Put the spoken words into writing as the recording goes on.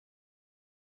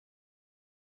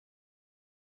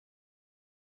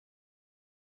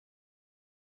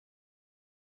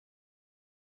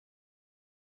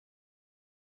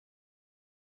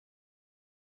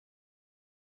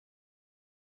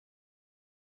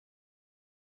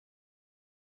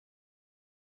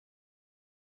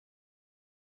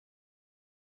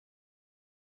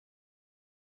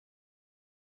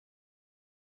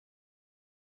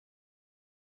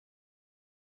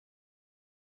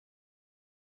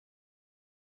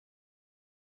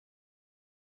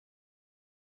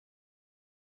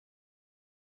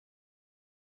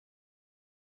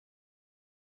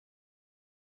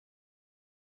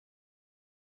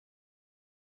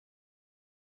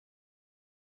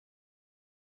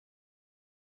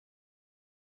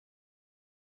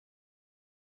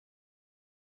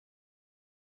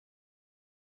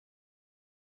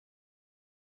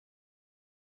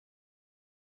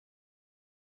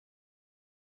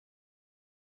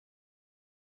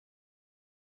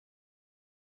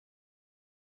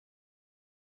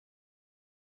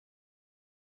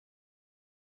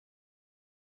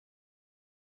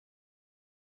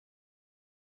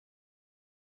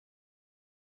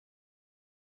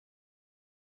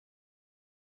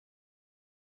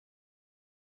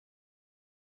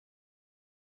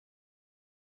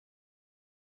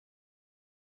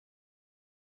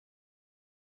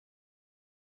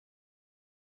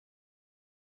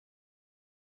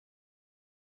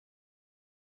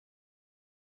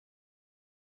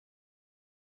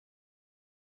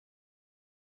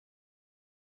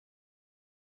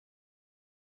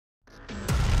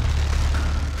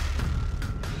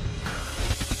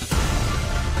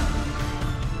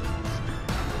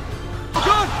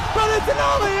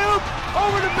alley-oop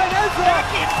over to Benezra.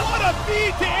 What a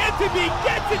feed to Anthony,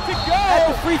 gets it to go. At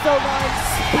the free throw line,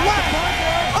 splat.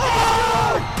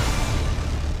 Oh!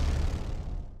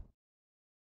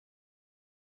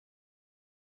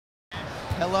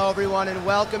 Hello everyone and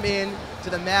welcome in to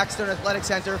the Max Stern Athletic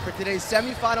Center for today's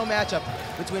semifinal matchup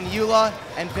between YULA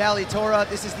and Valley Torah.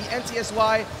 This is the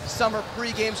NTSY Summer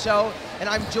Pregame Show, and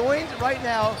I'm joined right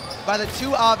now by the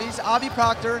two Avis, Avi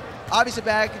Proctor, Avi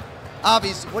Sabag.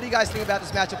 Avis, what do you guys think about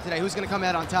this matchup today? Who's going to come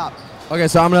out on top? Okay,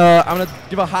 so I'm gonna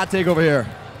give a hot take over here.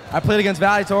 I played against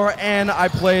Valley Torah and I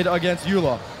played against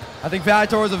YULA. I think Valley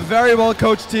Torah is a very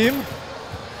well-coached team.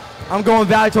 I'm going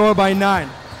Valley Torah by 9.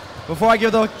 Before I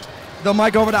give the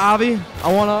mic over to Avi,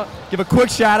 I want to give a quick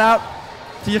shout-out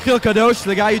to Yechiel Kadosh,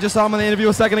 the guy you just saw him in the interview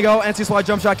a second ago, NCSY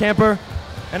jump shot camper,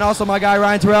 and also my guy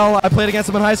Ryan Terrell. I played against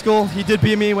him in high school. He did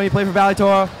beat me when he played for Valley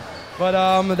Torah, but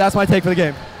that's my take for the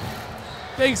game.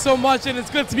 Thanks so much, and it's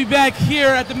good to be back here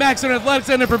at the Max Stern Athletic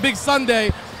Center for Big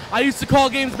Sunday. I used to call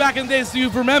games back in the day, so you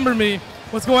remember me.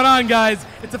 What's going on, guys?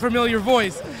 It's a familiar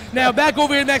voice. Now, back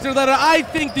over here at Max Stern Athletic, I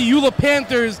think the YULA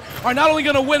Panthers are not only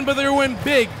going to win, but they're going to win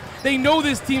big. They know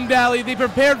this team, Valley. They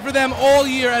prepared for them all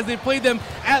year as they played them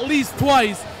at least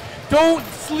twice. Don't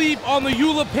sleep on the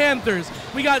YULA Panthers.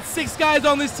 We got 6 guys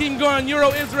on this team going on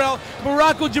Euro, Israel,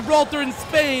 Morocco, Gibraltar, and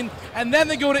Spain, and then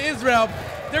they go to Israel.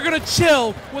 They're going to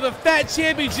chill with a fat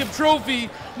championship trophy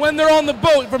when they're on the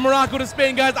boat from Morocco to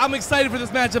Spain. Guys, I'm excited for this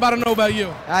matchup. I don't know about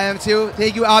you. I am too.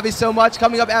 Thank you, Avi, so much.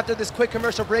 Coming up after this quick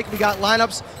commercial break, we got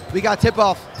lineups, we got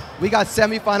tip-off, we got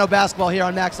semifinal basketball here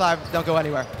on Max Live. Don't go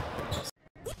anywhere.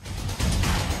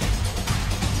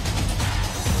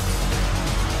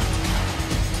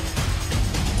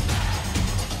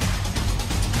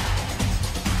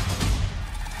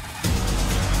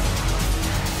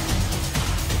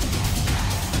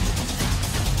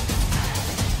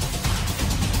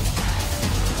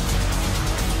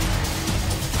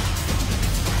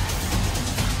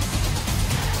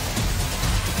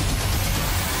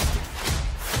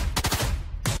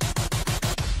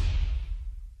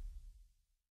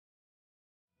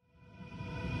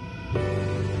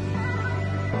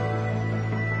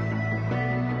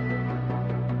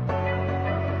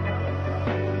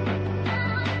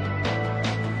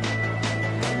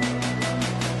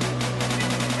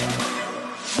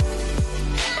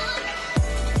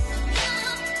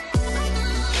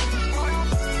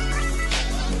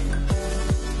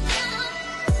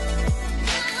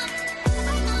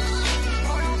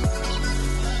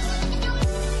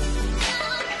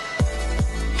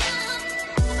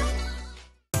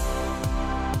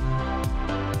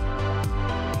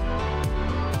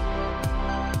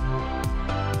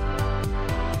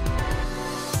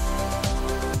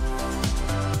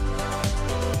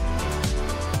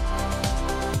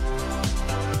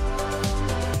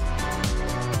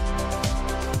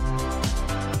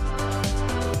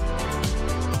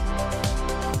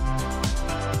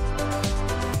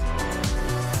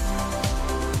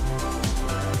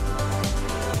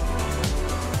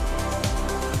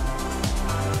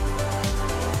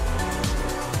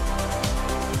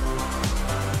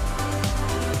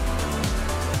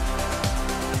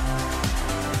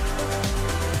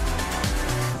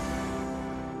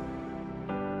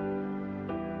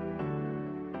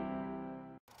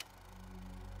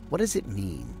 What does it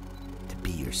mean to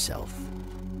be yourself?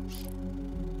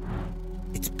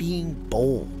 It's being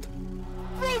bold.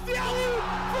 Oh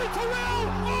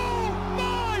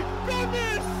my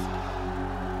goodness!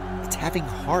 It's having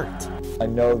heart. I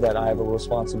know that I have a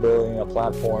responsibility and a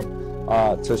platform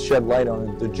to shed light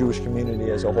on the Jewish community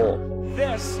as a whole.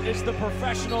 This is the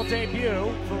professional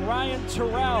debut for Ryan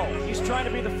Terrell. He's trying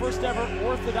to be the first ever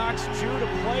Orthodox Jew to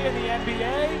play in the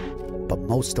NBA. But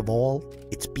most of all,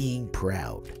 it's being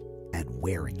proud and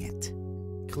wearing it.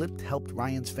 Clipped helped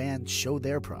Ryan's fans show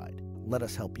their pride. Let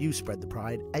us help you spread the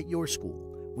pride at your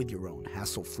school with your own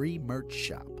hassle-free merch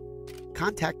shop.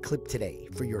 Contact Clip today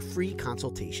for your free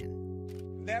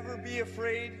consultation. Never be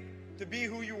afraid to be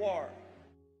who you are.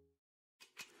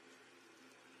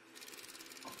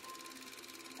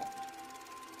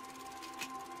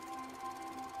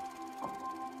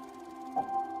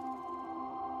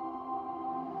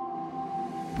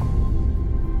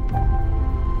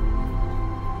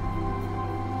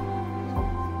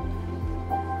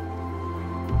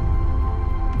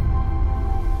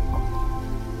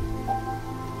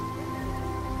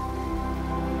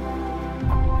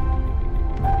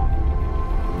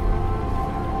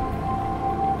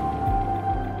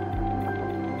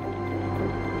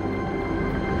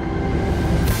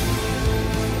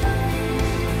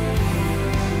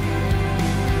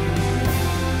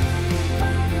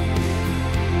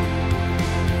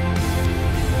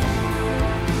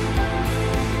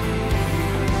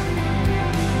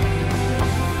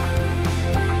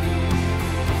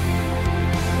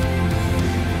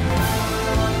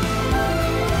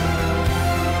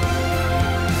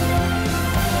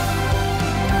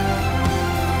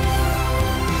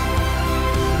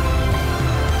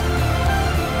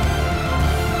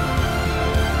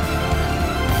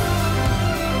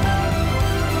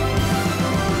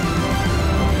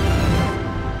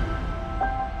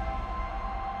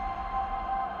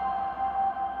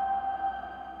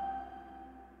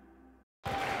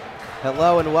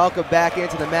 Hello and welcome back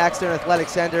into the Max Stern Athletic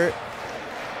Center.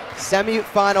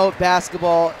 Semi-final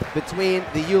basketball between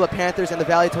the YULA Panthers and the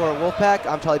Valley Torah Wolfpack.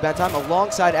 I'm Charlie Bentheim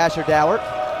alongside Asher Dower.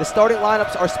 The starting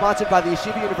lineups are sponsored by the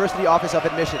Yeshiva University Office of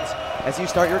Admissions. As you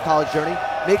start your college journey,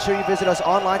 make sure you visit us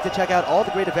online to check out all the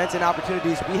great events and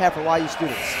opportunities we have for YU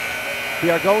students.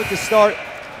 We are going to start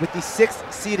with the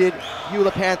 6th-seeded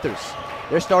YULA Panthers.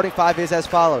 Their starting five is as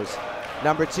follows.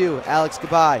 Number 2, Alex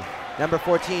Gabai. Number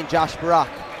 14, Josh Barak.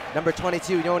 Number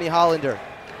 22, Yoni Hollander.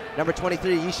 Number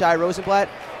 23, Yishai Rosenblatt.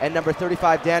 And number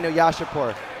 35, Daniel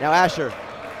Yashapur. Now, Asher,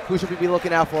 who should we be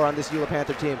looking out for on this YULA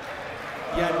Panther team?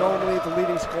 Yeah, normally the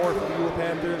leading scorer for the YULA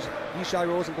Panthers, Yishai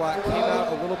Rosenblatt, came out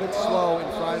a little bit slow in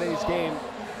Friday's game.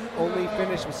 Only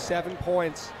finished with 7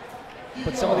 points.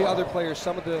 But some of the other players,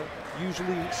 some of the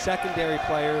usually secondary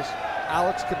players,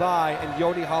 Alex Gabai and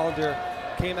Yoni Hollander,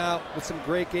 came out with some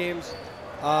great games.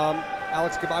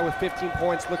 Alex Gabai with 15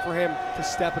 points. Look for him to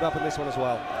step it up in this one as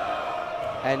well.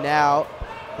 And now,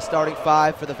 the starting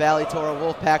five for the Valley Torah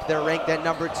Wolfpack. They're ranked at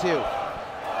number 2.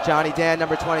 Johnny Dan,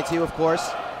 number 22, of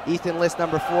course. Ethan List,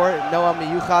 number 4. Noah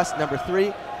Miyuchas, number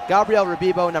 3. Gabriel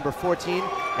Rabibo, number 14.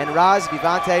 And Raz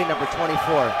Vivante, number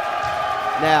 24.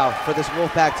 Now, for this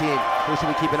Wolfpack team, who should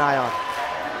we keep an eye on?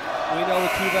 We know the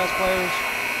 2 best players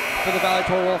for the Valley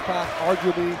Torah Wolfpack,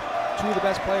 arguably 2 of the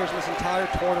best players in this entire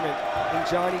tournament, in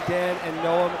Johnny Dan and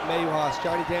Noam Meyuhas.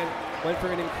 Johnny Dan went for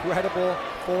an incredible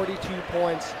 42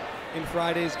 points in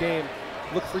Friday's game.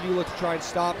 Look for YULA to try and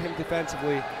stop him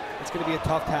defensively. It's going to be a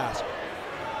tough task.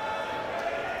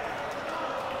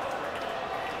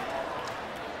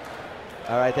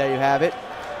 All right, there you have it.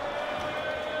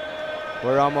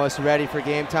 We're almost ready for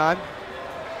game time.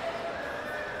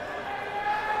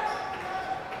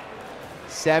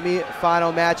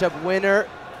 Semi-final matchup winner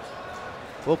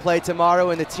will play tomorrow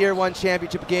in the Tier 1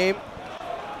 championship game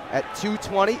at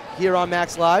 2:20 here on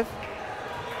Max Live.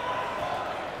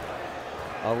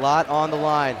 A lot on the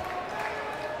line.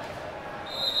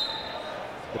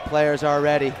 The players are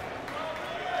ready.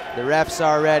 The refs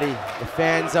are ready. The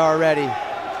fans are ready.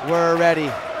 We're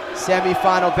ready.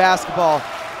 Semi-final basketball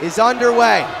is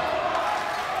underway.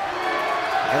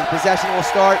 And the possession will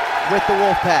start with the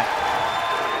Wolfpack.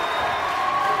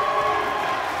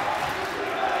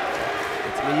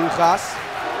 It's Miyuchas.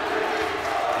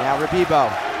 Now Rabibo.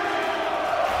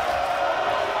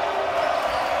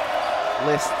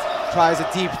 List tries a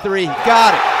deep 3.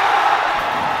 Got it.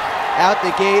 Out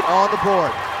the gate on the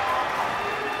board.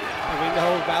 And we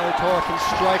know Valley Torah can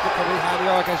strike it from behind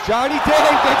the arc as Johnny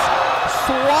Dan gets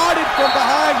swatted from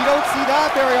behind. You don't see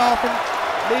that very often.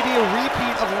 Maybe a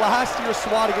repeat of last year's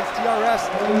swat against DRS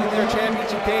in their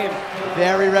championship game.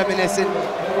 Very reminiscent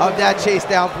of that chase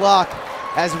down block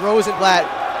as Rosenblatt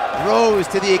rose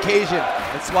to the occasion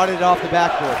and swatted it off the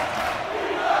backboard.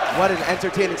 What an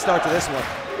entertaining start to this one.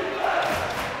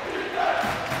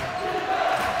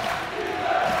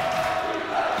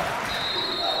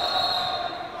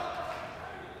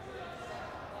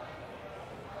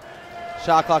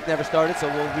 Shot clock never started, so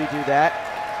we'll redo that.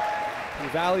 In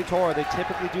Valley Torah, they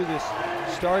typically do this,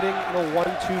 starting in a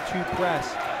 1-2-2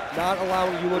 press, not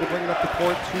allowing YULA to bring it up the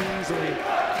court too easily,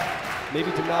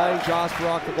 maybe denying Josh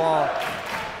Barak the ball.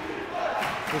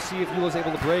 We'll see if YULA's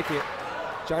able to break it.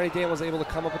 Johnny Dan was able to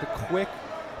come up with a quick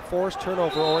forced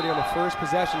turnover already on the first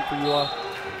possession for YULA.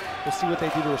 We'll see what they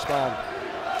do to respond.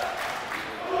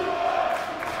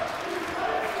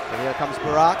 And here comes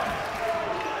Barak.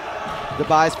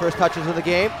 Gabai's first touches of the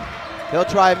game. He'll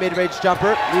try a mid-range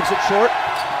jumper, leaves it short.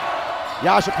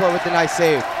 Yashapur with the nice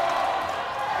save.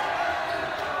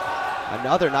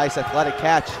 Another nice athletic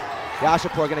catch.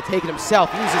 Yashapur going to take it himself,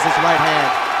 uses his right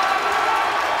hand.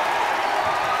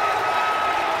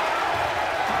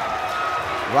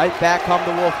 Right back come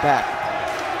the Wolfpack.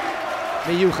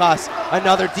 Miyuchas,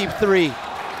 another deep 3.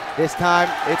 This time,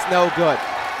 it's no good.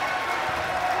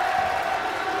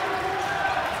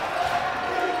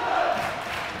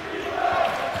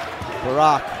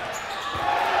 Barak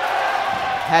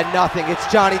had nothing. It's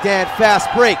Johnny Dan, fast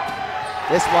break.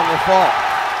 This one will fall.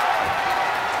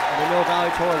 And we know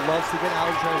Valley Torah loves to get out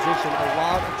in transition. A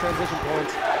lot of transition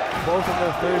points, both in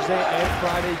their Thursday and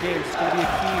Friday games. It's going to be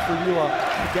a key for YULA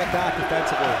to get back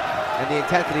defensively. And the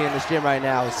intensity in this gym right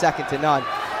now is second to none.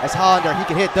 As Hollander, he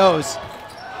can hit those.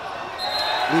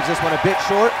 Leaves this one a bit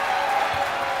short.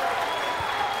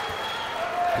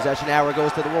 Possession hour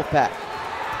goes to the Wolfpack.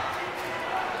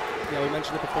 Yeah, we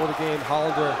mentioned it before the game.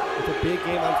 Hollander with a big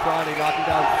game on Friday, knocking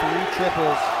down 3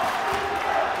 triples.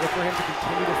 Look for him to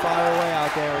continue to fire away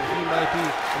out there, and he might be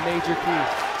a major key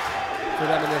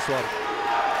for them in this one.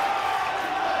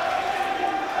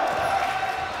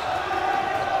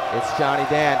 It's Johnny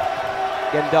Dan.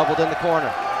 getting doubled in the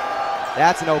corner.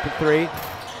 That's an open three.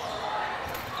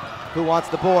 Who wants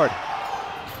the board?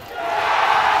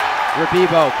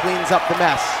 Rabibo cleans up the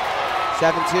mess.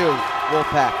 7-2,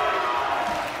 Wolfpack.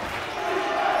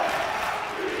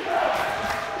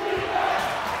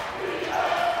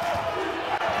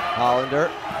 Hollander.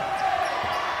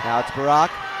 Now it's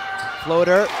Barak.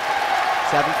 Floater.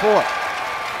 7-4.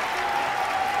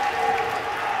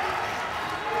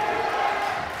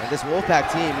 And this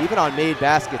Wolfpack team, even on made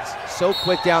baskets, so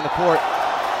quick down the court.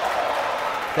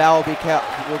 Foul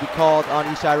will be called on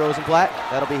Ishai Rosenblatt.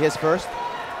 That'll be his first.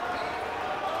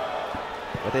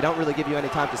 But they don't really give you any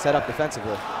time to set up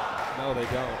defensively. No, they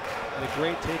don't. And a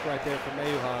great take right there from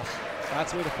Mayuhas.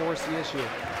 That's the way to force the issue.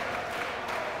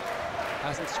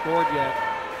 Hasn't scored yet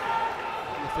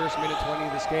in the first minute 20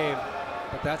 of this game,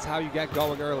 but that's how you get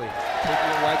going early. Taking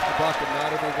it right to the bucket,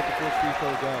 not able to get the first free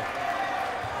throw go.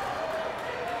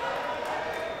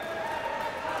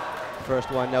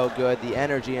 First one no good. The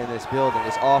energy in this building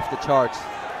is off the charts.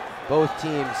 Both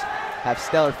teams have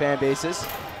stellar fan bases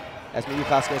as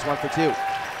Mayuchas goes 1 for 2.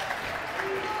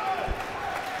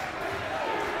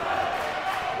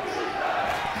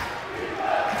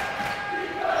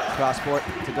 Cross court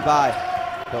to Gabai.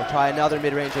 He'll try another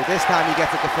mid-ranger. This time he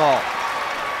gets it to fall.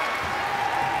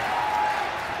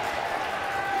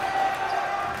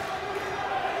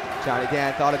 Johnny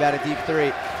Dan thought about a deep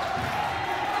three.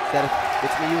 Instead of,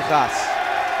 it's Mayuchas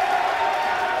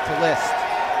to List.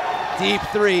 Deep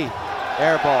three,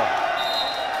 air ball.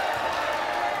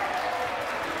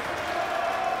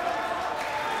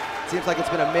 Seems like it's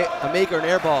been a make or an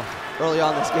air ball early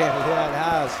on this game. Yeah, it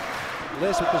has.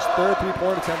 List with his third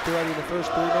three-point attempt already in the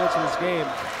first 3 minutes of this game.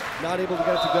 Not able to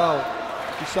get it to go.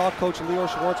 You saw Coach Leo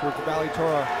Schwartzberg for Valley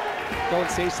Torah go and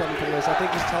say something to List. I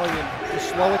think he's telling him to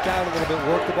slow it down a little bit,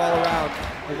 work the ball around,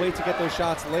 and wait to get those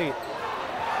shots late.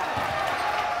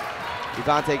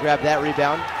 Devontae grabbed that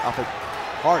rebound off a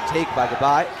hard take by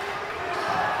Gabai.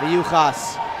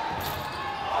 Mayuchas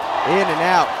in and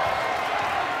out.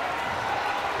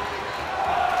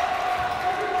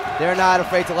 They're not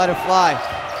afraid to let it fly.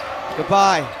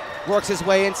 Gabai works his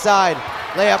way inside.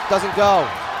 Layup doesn't go.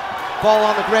 Ball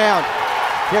on the ground.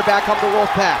 Here back come the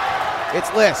Wolfpack.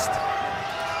 It's List.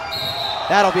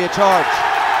 That'll be a charge.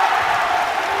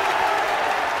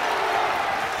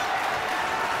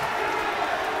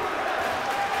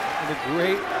 And a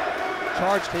great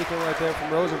charge taken right there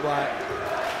from Rosenblatt.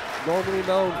 Normally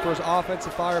known for his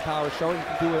offensive firepower, showing he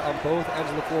can do it on both ends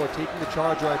of the floor, taking the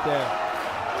charge right there.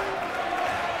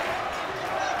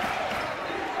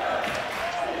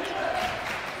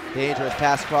 Dangerous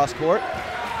pass across court.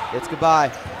 It's Gabai.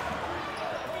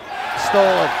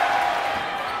 Stolen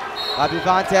by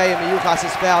Devontae, and Mayuchas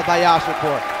is fouled by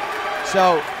Yashrapur.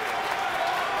 So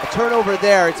a turnover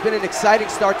there. It's been an exciting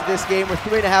start to this game. We're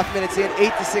 3.5 minutes in,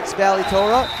 8-6 Valley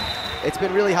Torah. It's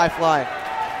been really high flying.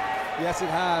 Yes, it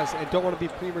has, and don't want to be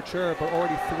premature, but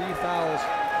already 3 fouls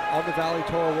on the Valley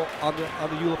Torah, on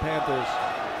the YULA Panthers.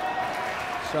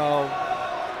 So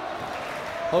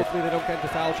hopefully they don't get into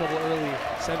foul trouble early.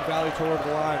 Send Valley Torah to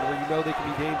the line where you know they can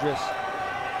be dangerous.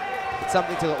 It's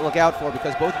something to look out for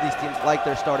because both of these teams like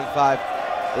their starting 5.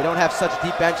 They don't have such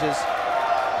deep benches.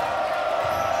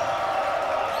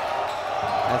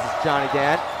 As is Johnny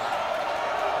Dan.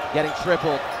 Getting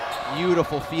tripled.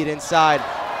 Beautiful feed inside.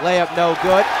 Layup no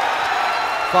good.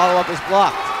 Follow-up is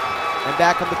blocked. And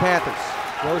back come the Panthers.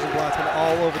 Rosenblatt's been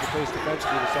all over the place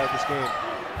defensively to start this game.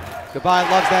 Gabai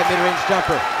loves that mid-range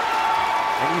jumper.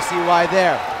 And you see why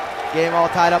there. Game all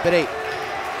tied up at 8.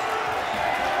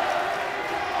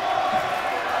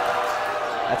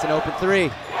 That's an open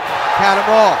 3. Count them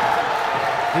all.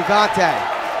 Devontae.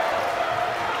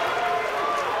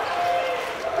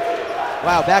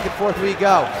 Wow, back and forth we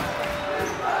go.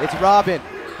 It's Robin,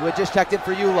 who had just checked in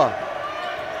for YULA.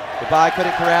 Gabai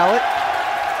couldn't corral it.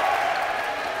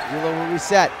 YULA will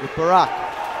reset with Barak.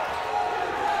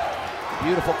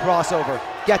 Beautiful crossover.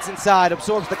 Gets inside,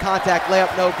 absorbs the contact,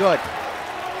 layup no good.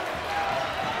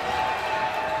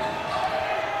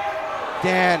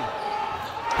 Dan,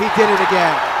 he did it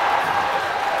again.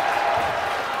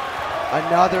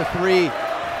 Another 3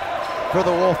 for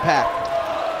the Wolfpack.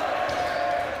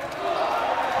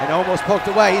 And almost poked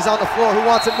away. He's on the floor. Who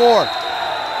wants it more?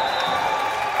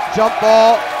 Jump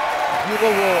ball. YULA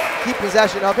will keep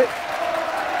possession of it.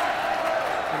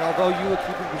 And although YULA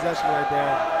keeping possession right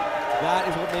there, that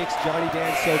is what makes Johnny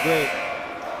Dan so great.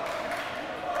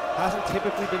 Hasn't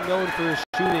typically been known for his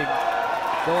shooting,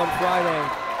 though on Friday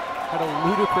had a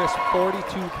ludicrous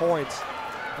 42 points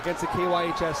against the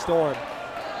KYHS Storm.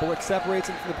 But what separates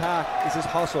him from the pack is his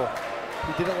hustle.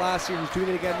 He did it last year. He's doing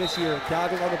it again this year.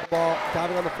 Diving on the ball,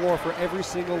 diving on the floor for every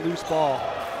single loose ball.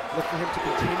 Look for him to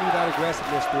continue that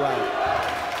aggressiveness throughout.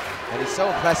 And he's so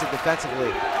impressive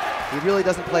defensively. He really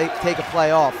doesn't take a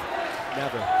play off.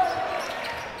 Never.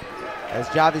 As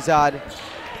Javizad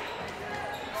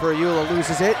for YULA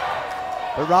loses it.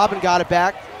 But Robin got it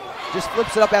back. Just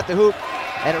flips it up at the hoop,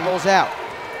 and it rolls out.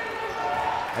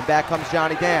 And back comes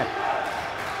Johnny Dan.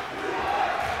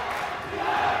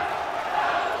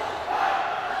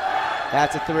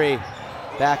 That's a three.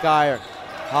 Back iron.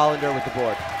 Hollander with the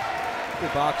board.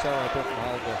 Good box out right there from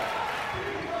Hollander.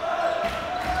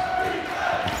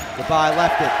 Goodbye,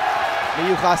 left it.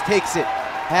 Miyuchas takes it.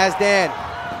 Has Dan.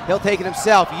 He'll take it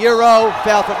himself. Euro,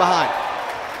 foul from behind.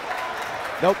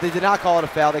 Nope, they did not call it a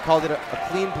foul. They called it a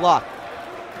clean block.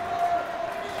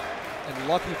 And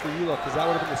lucky for YULA, because that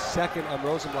would have been the second on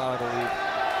Rosenblatt, I believe.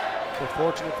 So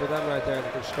fortunate for them right there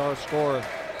that their star scorer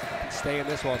can stay in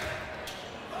this one.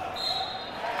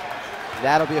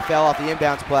 That'll be a foul off the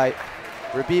inbounds play.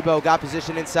 Rabibo got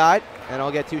position inside, and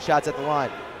I'll get 2 shots at the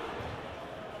line.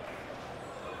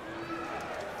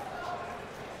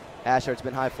 Asher, it's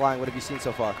been high flying. What have you seen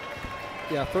so far?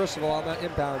 Yeah, first of all, on that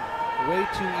inbound, way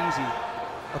too easy.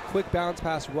 A quick bounce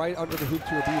pass right under the hoop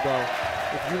to Rabibo.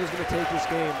 If YULA's going to take this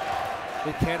game,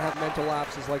 they can't have mental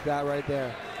lapses like that right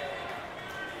there.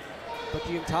 But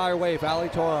the entire way, Valley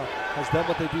Torah has done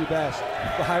what they do best,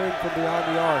 firing from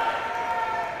beyond the arc.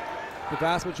 The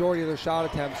vast majority of their shot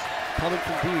attempts coming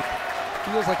from deep.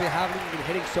 Feels like they haven't even been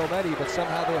hitting so many, but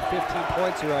somehow they have 15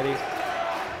 points already.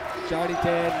 Johnny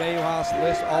Dan, Mayuhas,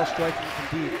 List, all striking from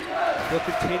deep. They'll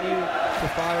continue to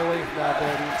fire away from that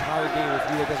there the entire game if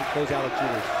YULA doesn't close out at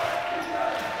shooters.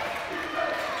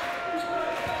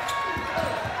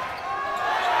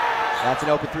 That's an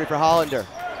open three for Hollander.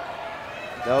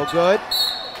 No good.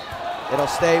 It'll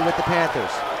stay with the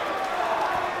Panthers.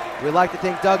 We'd like to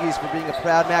thank Dougie's for being a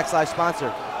proud Max Live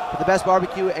sponsor. For the best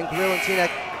barbecue and grill in Teaneck,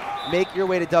 make your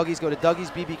way to Dougie's. Go to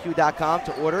Dougie'sBBQ.com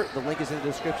to order. The link is in the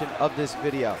description of this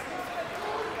video.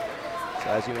 So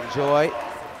as you enjoy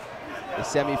the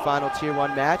semifinal Tier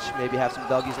 1 match, maybe have some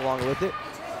Dougie's along with it.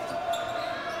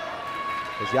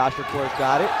 As Yasher Kor's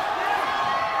got it.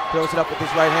 Throws it up with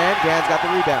his right hand. Dan's got the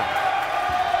rebound.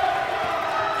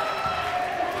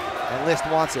 And List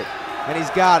wants it. And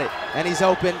he's got it. And he's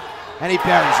open. And he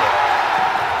buries it.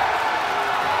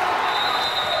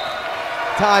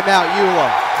 Timeout, YULA.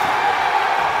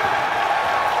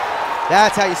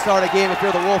 That's how you start a game if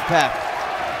you're the Wolfpack.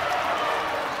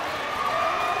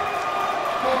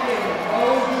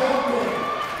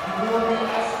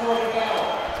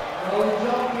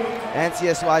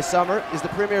 NCSY Summer is the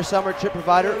premier summer trip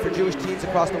provider for Jewish teens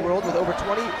across the world with over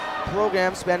 20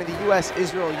 programs spanning the US,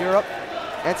 Israel, Europe.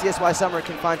 NCSY Summer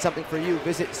can find something for you.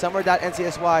 Visit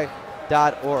summer.ncsy.org.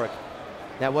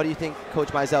 Now, what do you think Coach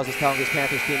Mizels is telling his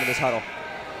Panthers team in this huddle?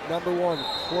 Number one,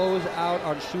 close out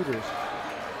on shooters.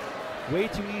 Way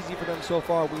too easy for them so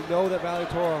far. We know that Valley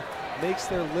Torah makes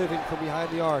their living from behind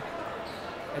the arc,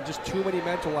 and just too many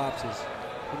mental lapses.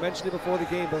 We mentioned it before the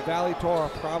game, but Valley Torah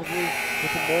probably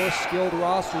with a more skilled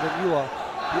roster than YULA.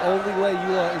 The only way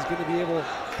YULA is going to be able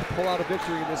to pull out a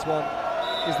victory in this one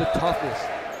is the toughness.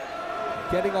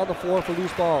 Getting on the floor for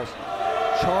loose balls.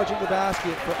 Charging the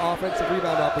basket for offensive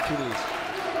rebound opportunities.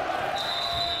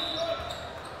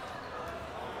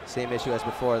 Same issue as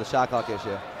before, the shot clock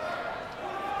issue.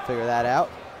 Figure that out.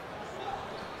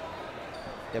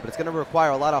 Yeah, but it's going to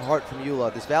require a lot of heart from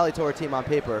YULA. This Valley Torah team on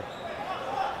paper,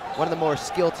 one of the more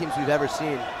skilled teams we've ever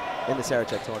seen in the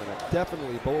Sarachek tournament.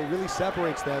 Definitely, but what really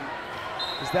separates them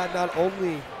is that not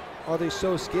only are they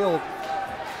so skilled,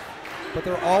 but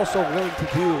they're also willing to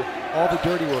do all the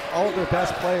dirty work. All of their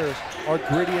best players are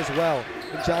gritty as well.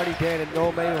 And Johnny Dan and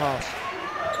Noah Mayuhas.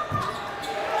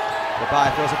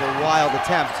 Goodbye throws up a wild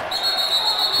attempt.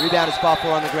 Rebound is spot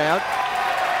 4 on the ground.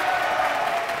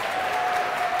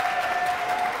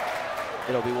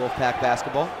 It'll be Wolfpack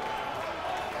basketball.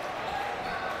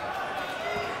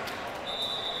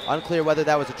 Unclear whether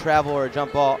that was a travel or a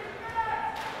jump ball.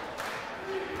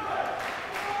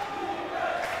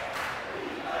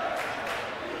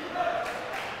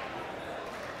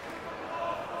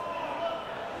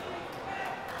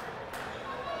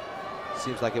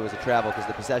 Seems like it was a travel because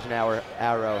the possession arrow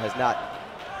has not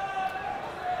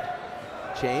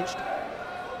changed.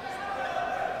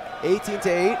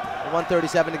 18-8,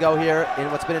 1:37 to go here in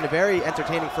what's been a very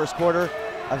entertaining first quarter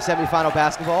of semifinal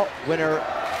basketball. Winner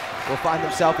will find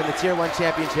himself in the Tier 1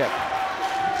 championship.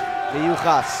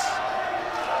 Miyuchas.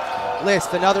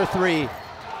 List, another three.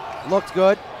 Looked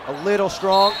good, a little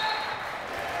strong,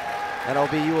 and it'll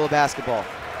be YULA basketball.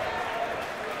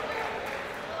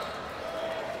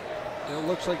 And it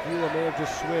looks like YULA may have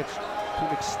just switched to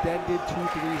an extended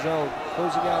 2-3 zone,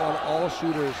 closing out on all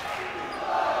shooters,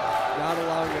 not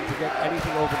allowing them to get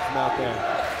anything open from out there.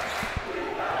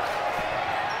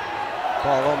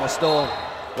 Ball almost stolen.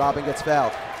 Robin gets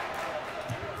fouled.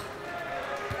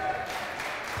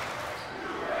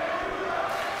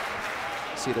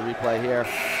 See the replay here.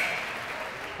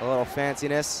 A little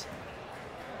fanciness.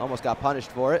 Almost got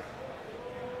punished for it.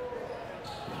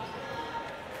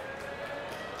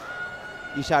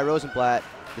 Yishai Rosenblatt,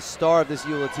 the star of this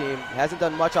YULA team, hasn't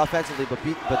done much offensively, but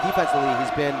defensively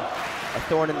he's been a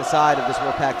thorn in the side of this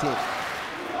Wolfpack team.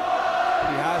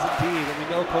 He has indeed, and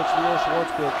we know Coach Leo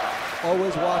Schwartzberg,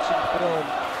 always watching film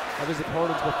of his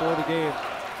opponents before the game.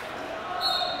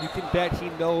 You can bet he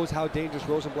knows how dangerous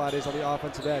Rosenblatt is on the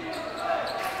offensive end.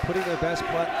 Putting their best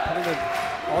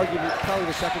arguably probably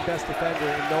the second best defender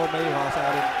in Noah Mayhaus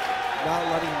out and not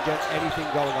letting him get anything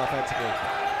going offensively.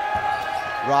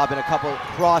 Robin, a couple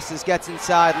crosses, gets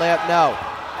inside, layup, no.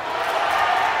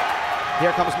 Here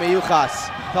comes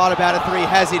Mayuchas. Thought about a three,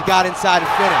 Hezid got inside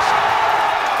and finished.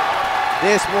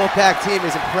 This Wolfpack team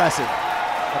is impressive.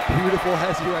 A beautiful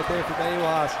Hezid right there for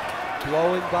Mayuchas.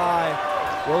 Blowing by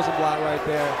Rosenblatt right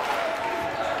there.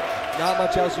 Not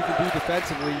much else you can do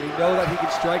defensively. You know that he can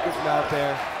strike it from out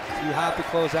there, so you have to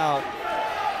close out.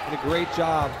 And a great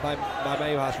job by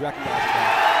Mayuchas recognizing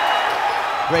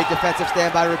that. Great defensive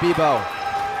stand by Rabibo.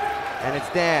 And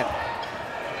it's Dan.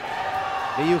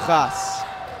 Mayuchas.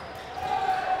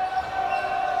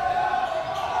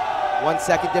 1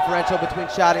 second differential between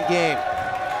shot and game.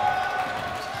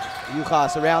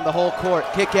 Mayuchas around the whole court.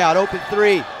 Kick out, open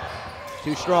three.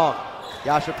 Too strong.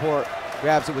 Yashapur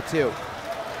grabs it with two.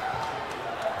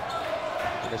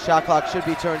 And the shot clock should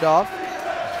be turned off.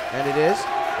 And it is.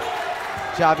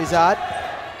 Chavizad.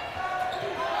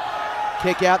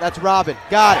 Kick out, that's Robin.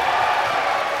 Got it.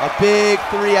 A big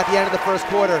three at the end of the first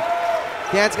quarter.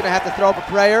 Dan's gonna have to throw up a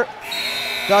prayer.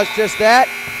 Does just that.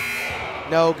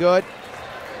 No good.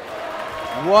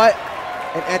 What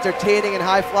an entertaining and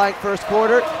high-flying first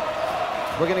quarter.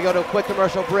 We're gonna go to a quick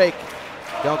commercial break.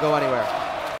 Don't go anywhere.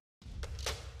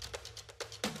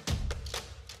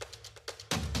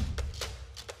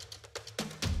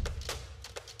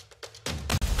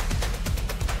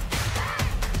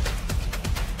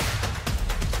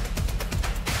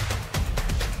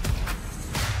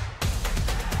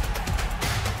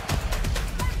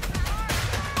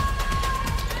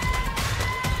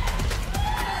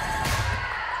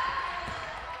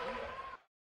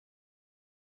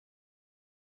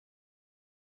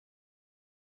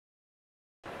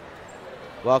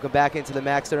 Welcome back into the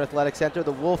Max Stern Athletic Center.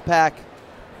 The Wolfpack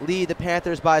lead the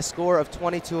Panthers by a score of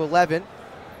 20-11.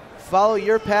 Follow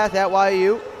your path at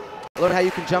YU. Learn how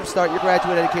you can jumpstart your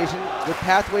graduate education with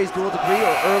Pathways Dual Degree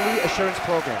or Early Assurance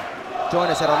Program. Join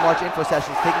us at our March info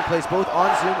sessions taking place both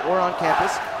on Zoom or on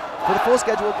campus. For the full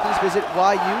schedule, please visit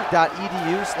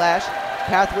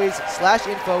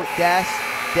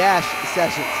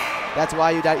yu.edu/pathways/info-sessions. That's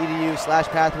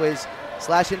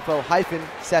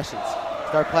yu.edu/pathways/info-sessions.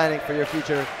 Start planning for your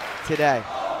future today.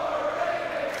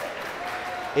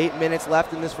 8 minutes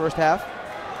left in this first half.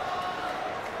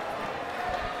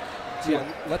 Yeah,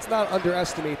 let's not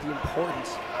underestimate the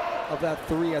importance of that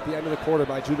three at the end of the quarter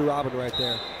by Judah Robin right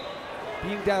there.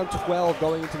 Being down 12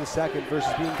 going into the second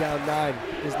versus being down 9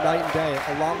 is night and day.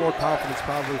 A lot more confidence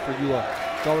probably for YULA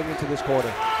going into this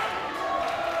quarter.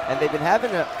 And they've been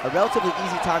having a relatively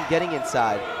easy time getting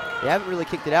inside. They haven't really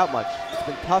kicked it out much. It's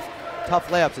been tough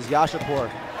layups as Yashapur.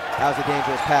 That was a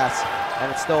dangerous pass,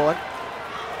 and it's stolen.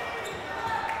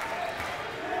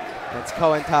 And it's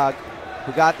Cohen Tag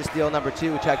who got the steal, number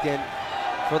 2, who checked in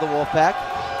for the Wolfpack.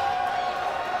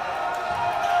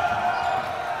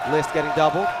 List getting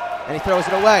doubled, and he throws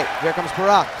it away. Here comes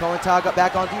Barak. Cohen Tag up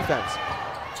back on defense.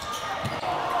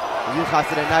 Mayuchas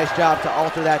did a nice job to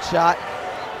alter that shot.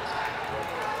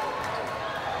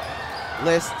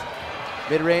 List,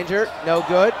 mid-ranger, no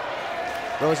good.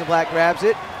 Rosenblatt grabs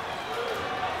it.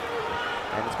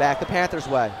 And it's back the Panthers'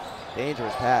 way.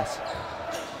 Dangerous pass.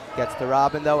 Gets to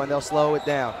Robin, though, and they'll slow it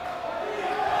down.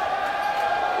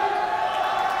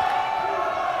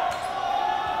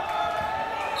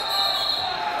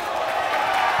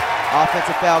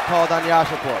 Offensive foul called on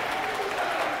Yashapur.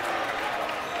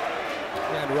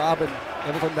 Yeah, and Robin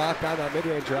able to knock down that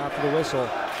mid-ranger after the whistle.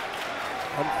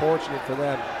 Unfortunate for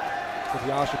them with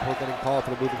Yashapur getting called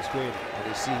for the moving screen. And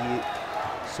you see he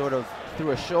sort of threw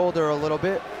a shoulder a little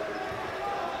bit.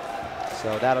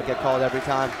 So that'll get called every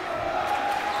time.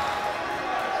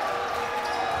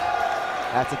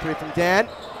 That's a three from Dan.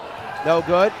 No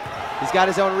good. He's got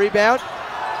his own rebound.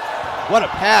 What a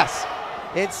pass.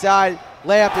 Inside,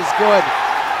 layup is good.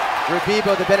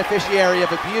 Rebibo, the beneficiary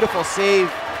of a beautiful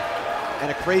save and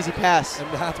a crazy pass.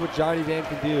 And that's what Johnny Dan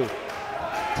can do.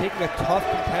 Taking a tough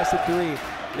contested three,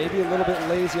 maybe a little bit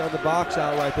lazy on the box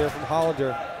out right there from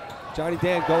Hollander. Johnny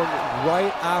Dan going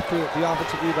right after the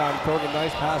offensive rebound, throwing a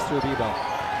nice pass to Rebibo.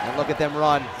 And look at them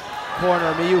run.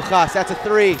 Corner, Miyuchas, that's a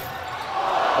three.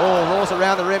 Oh, rolls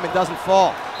around the rim and doesn't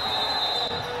fall.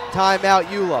 Timeout,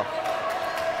 YULA.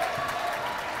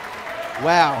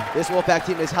 Wow, this Wolfpack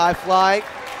team is high flying.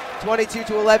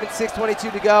 22-11,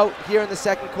 6:22 to go here in the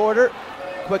second quarter.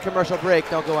 Quick commercial break,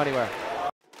 don't go anywhere.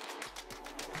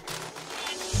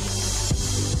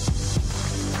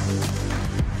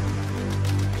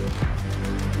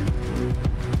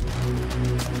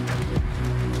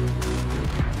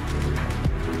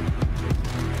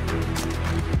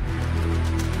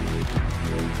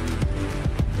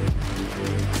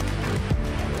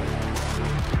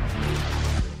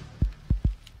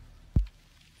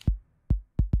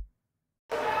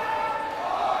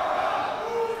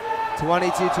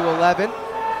 (22-11).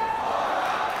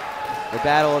 The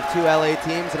battle of two LA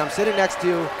teams, and I'm sitting next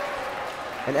to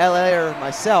an LAer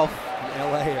myself.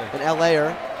 An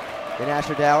LAer in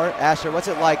Asher Dower. Asher, what's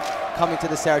it like coming to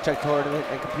the Sarachek tournament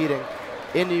and competing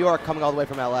in New York, coming all the way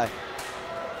from LA?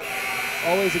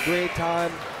 Always a great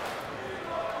time.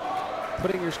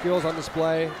 Putting your skills on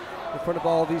display in front of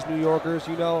all of these New Yorkers.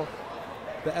 You know,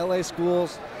 the LA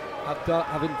schools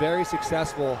have been very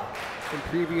successful in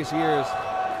previous years.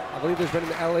 I believe there's been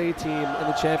an LA team in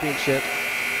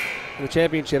the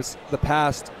championships the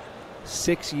past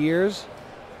 6 years,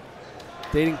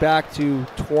 dating back to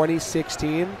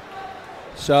 2016.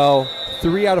 So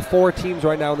 3 out of 4 teams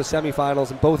right now in the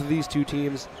semifinals, and both of these two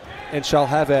teams and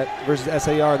Shalhevet versus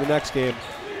SAR in the next game.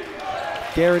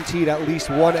 Guaranteed at least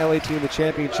one LA team in the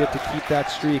championship to keep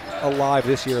that streak alive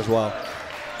this year as well.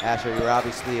 Asher, you're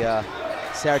obviously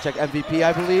Sarachek MVP,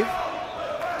 I believe.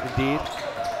 Indeed.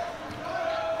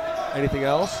 Anything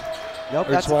else? Nope.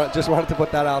 Just wanted to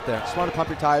put that out there. Just want to pump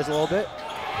your tires a little bit.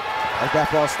 As that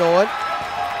ball stolen.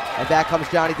 And back comes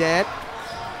Johnny Dan.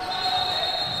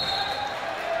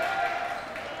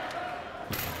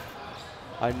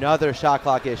 Another shot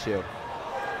clock issue.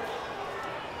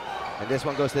 And this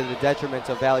one goes to the detriment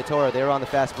of Valley Torah. They were on the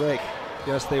fast break.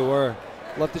 Yes, they were.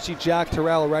 Love to see Jack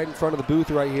Terrell right in front of the booth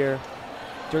right here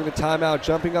during the timeout,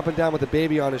 jumping up and down with a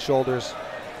baby on his shoulders.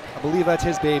 I believe that's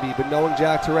his baby, but knowing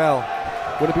Jack Terrell,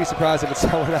 wouldn't be surprised if it's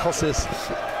someone else's. It's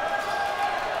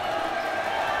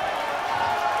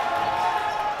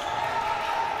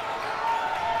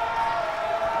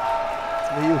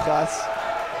Miyuchas.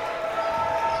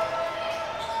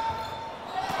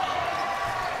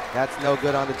 That's no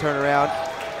good on the turnaround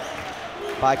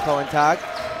by Cohen Tag.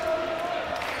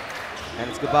 And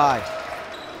it's goodbye.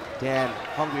 Dan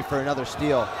hungry for another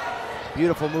steal.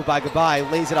 Beautiful move by Goodbye,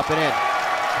 lays it up and in.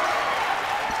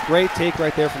 Great take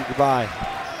right there from Goodbye.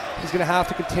 He's going to have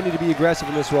to continue to be aggressive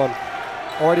in this one.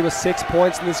 Already with 6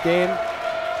 points in this game.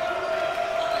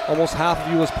 Almost half of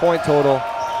YULA's point total.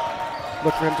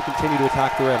 Look for him to continue to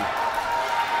attack the rim.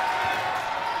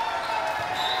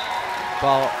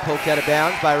 Ball poked out of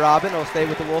bounds by Robin. He'll stay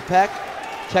with the Wolfpack.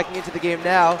 Checking into the game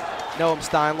now, Noam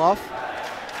Steinloff,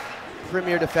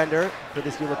 premier defender for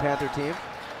this YULA Panther team.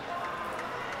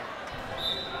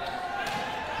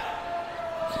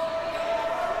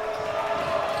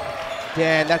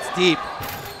 Dan, that's deep.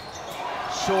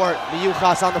 Short,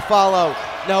 Miyuchas on the follow,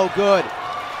 no good.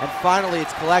 And finally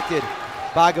it's collected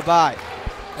by Goodbye.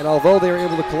 And although they were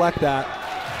able to collect that,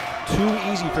 too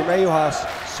easy for Miyuchas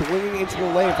swinging into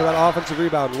the lane for that offensive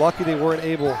rebound. Lucky they weren't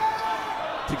able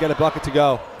to get a bucket to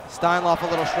go. Steinloff a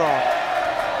little strong.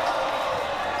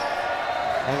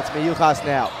 And it's Miyuchas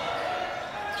now.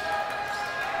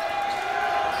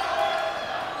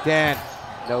 Dan,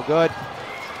 no good.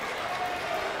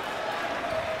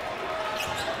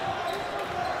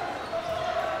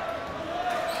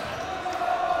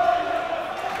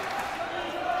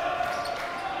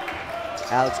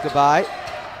 Alex Goodbye.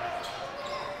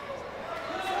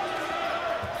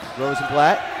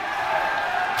 Rosenblatt.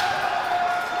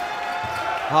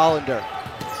 Hollander.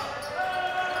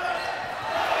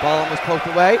 Ball almost poked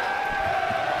away.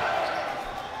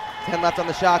 10 left on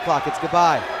the shot clock. It's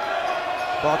Goodbye.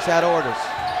 Box out orders.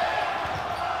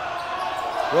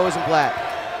 Rosenblatt.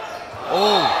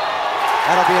 Oh,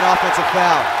 that'll be an offensive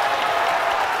foul.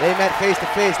 They met face to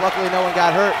face. Luckily, no one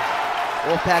got hurt.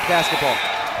 Wolfpack basketball.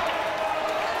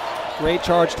 Great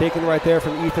charge taken right there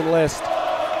from Ethan List.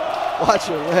 Watch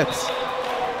your lips.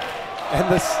 And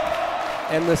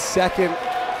the second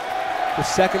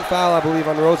foul, I believe,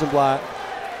 on Rosenblatt.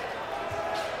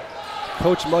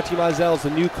 Coach Moti Mazel's the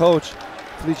new coach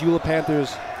for these YULA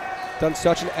Panthers. done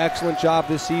such an excellent job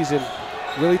this season,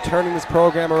 really turning this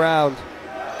program around.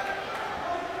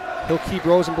 He'll keep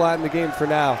Rosenblatt in the game for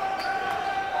now.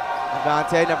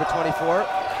 Devontae, number 24,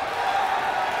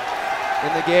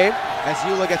 in the game as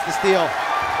YULA gets the steal.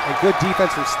 And good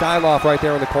defense from Steinloff right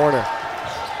there in the corner.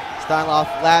 Steinloff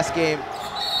last game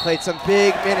played some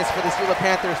big minutes for this YULA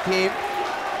Panthers team.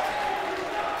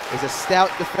 He's a stout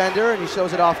defender, and he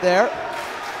shows it off there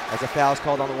as a foul is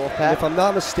called on the Wolfpack. And if I'm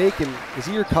not mistaken, is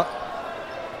he your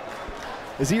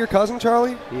cousin,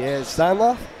 Charlie? He is.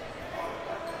 Steinloff?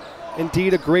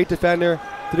 Indeed, a great defender.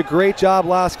 Did a great job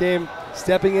last game,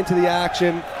 stepping into the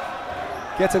action.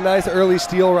 Gets a nice early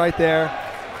steal right there.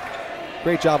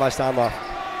 Great job by Steinloff.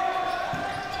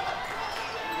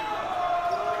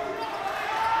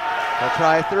 He'll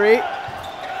try a three.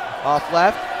 Off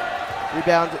left.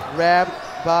 Rebound grabbed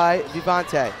by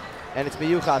Vivante. And it's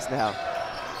Miyukas now.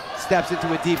 Steps into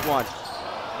a deep one.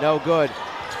 No good.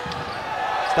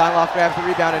 Steinloff grabs the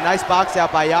rebound. A nice box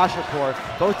out by Yashapur.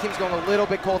 Both teams going a little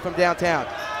bit cold from downtown.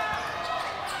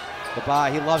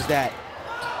 Goodbye, he loves that.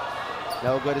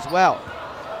 No good as well.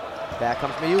 Back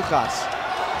comes Miyukas.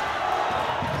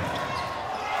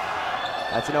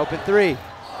 That's an open three.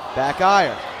 Back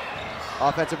iron.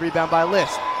 Offensive rebound by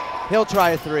List. He'll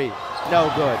try a three.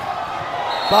 No good.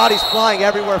 Bodies flying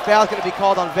everywhere. Foul's going to be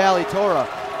called on Valley Torah.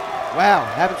 Wow,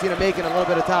 haven't seen him make it in a little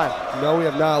bit of time. No, we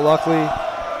have not. Luckily,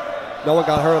 no one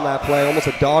got hurt on that play. Almost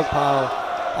a dog pile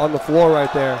on the floor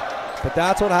right there. But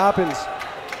that's what happens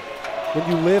when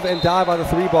you live and die by the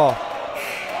three ball.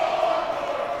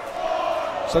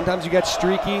 Sometimes you get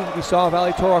streaky. We saw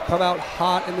Valley Torah come out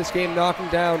hot in this game, knocking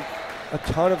down a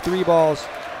ton of three balls.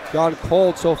 Gone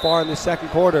cold so far in the second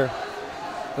quarter.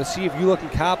 Let's see if YULA can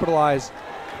capitalize,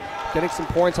 getting some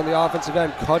points on the offensive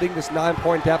end, cutting this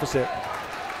 9-point deficit.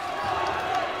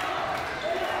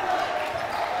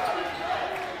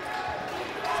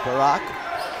 Barak.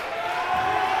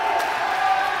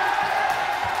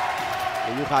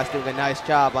 Miyukas doing a nice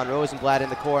job on Rosenblatt in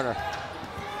the corner.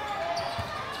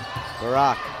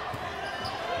 Barak.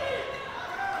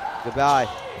 Goodbye.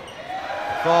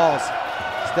 Falls.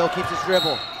 Still keeps his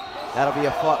dribble. That'll be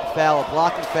a foul, a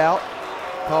blocking foul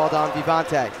called on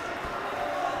Vivante.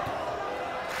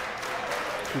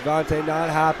 Vivante not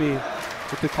happy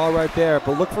with the call right there,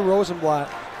 but look for Rosenblatt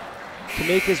to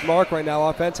make his mark right now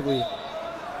offensively.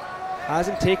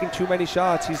 Hasn't taken too many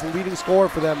shots. He's the leading scorer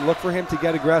for them. Look for him to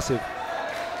get aggressive.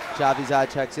 Chavizad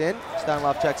checks in.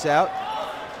 Steinloff checks out.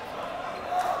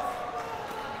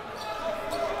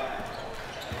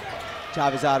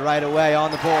 Chavizad right away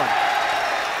on the board.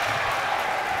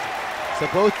 So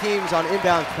both teams on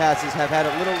inbound passes have had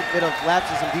a little bit of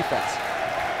lapses in defense.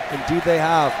 Indeed they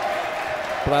have.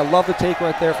 But I love the take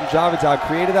right there from Chavizad.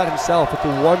 Created that himself with the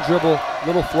one dribble,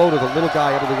 little floater, the little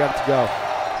guy able to get it to go.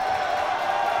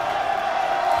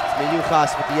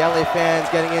 Miyukas with the LA fans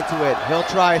getting into it. He'll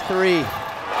try a three.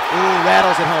 Ooh,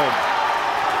 rattles it home.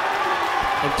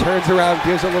 And turns around,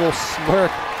 gives a little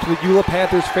smirk to the YULA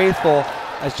Panthers faithful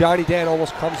as Johnny Dan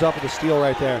almost comes up with a steal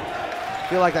right there. I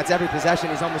feel like that's every possession.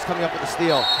 He's almost coming up with a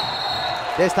steal.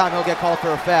 This time he'll get called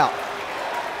for a foul.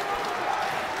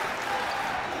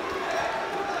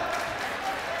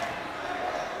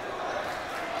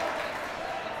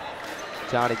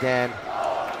 Johnny Dan,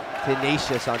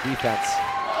 tenacious on defense.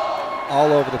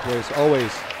 All over the place,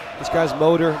 always. This guy's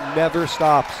motor never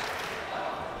stops.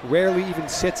 Rarely even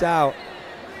sits out.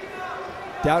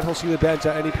 Doubt he'll see the bench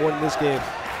at any point in this game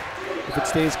if it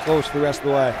stays close for the rest of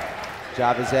the way.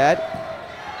 Chavizad.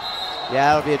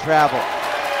 Yeah, that'll be a travel.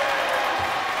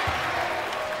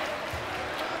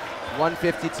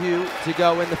 1:52 to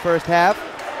go in the first half.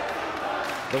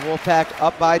 The Wolfpack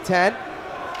up by 10.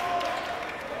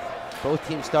 Both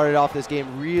teams started off this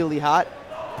game really hot.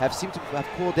 Have seemed to have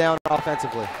cooled down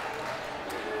offensively.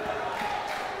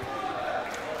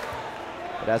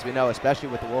 But as we know, especially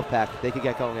with the Wolfpack, they could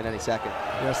get going in any second.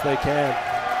 Yes, they can.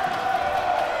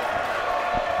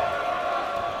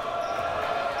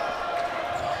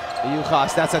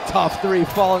 Miyukas, that's a tough three,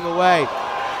 falling away.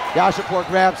 Yashapur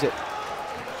grabs it.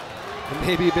 And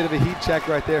maybe a bit of a heat check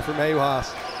right there for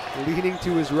Meyuhas. Leaning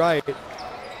to his right,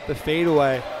 the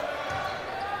fadeaway.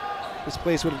 This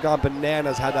place would have gone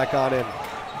bananas had that gone in.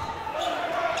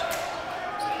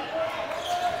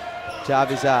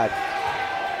 Chavizad.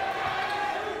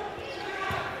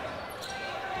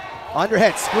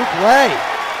 Underhead scoop play.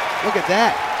 Look at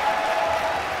that.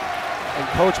 And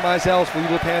Coach Mizels for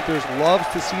YULA Panthers loves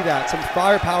to see that. Some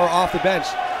firepower off the bench.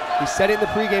 He said it in the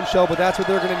pregame show, but that's what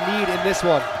they're going to need in this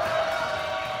one.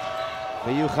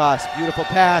 Miyukas, beautiful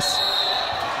pass.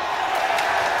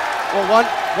 Well,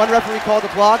 one referee called the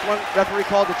block, one referee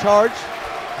called the charge.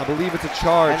 I believe it's a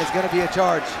charge. And it's going to be a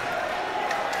charge.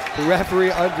 The referee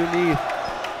underneath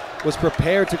was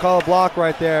prepared to call a block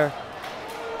right there.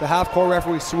 The half-court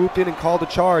referee swooped in and called a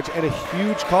charge, and a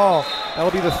huge call. That'll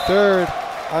be the third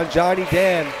on Johnny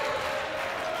Dan.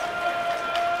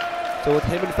 So with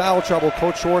him in foul trouble,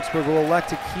 Coach Schwartzberg will elect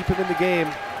to keep him in the game.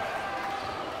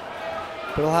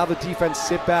 But he'll have the defense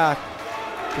sit back,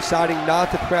 deciding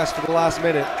not to press for the last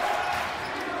minute.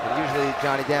 And usually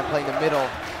Johnny Dan playing the middle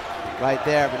right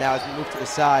there, but now he's moved to the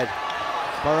side.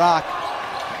 Barak,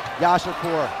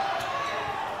 Yasharpour,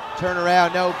 turn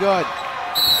around, no good.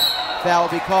 Foul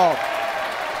will be called.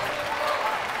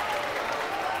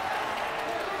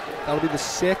 That'll be the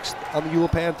 6th on the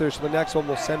YULA Panthers. So the next one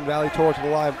will send Valley Torah to the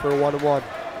line for a 1-and-1.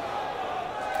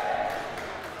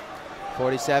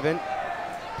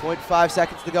 47.5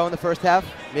 seconds to go in the first half.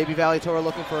 Maybe Valley Torah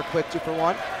looking for a quick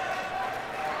 2-for-1.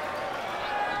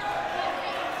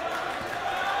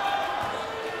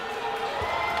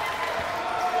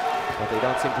 But they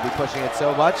don't seem to be pushing it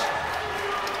so much.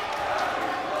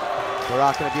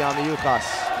 Barak going to be on the Yukos.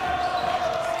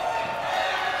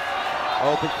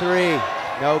 Open three,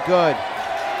 no good.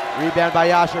 Rebound by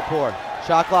Yasharpour.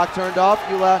 Shot clock turned off.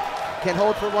 YULA can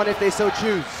hold for one if they so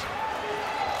choose.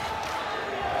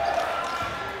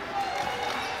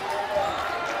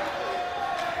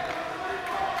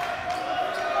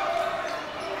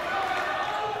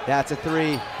 That's a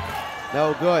three,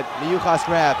 no good. Miyuchas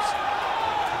grabs.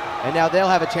 And now they'll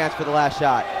have a chance for the last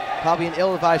shot. Probably an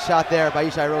ill-advised shot there by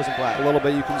Yishai Rosenblatt. A little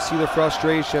bit. You can see the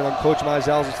frustration on Coach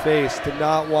Meisel's face. Did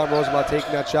not want Rosenblatt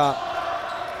taking that shot.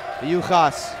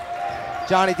 Miyuchas.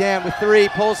 Johnny Dan with three,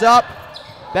 pulls up,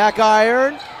 back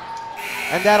iron,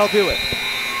 and that'll do it.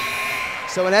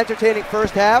 So an entertaining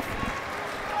first half.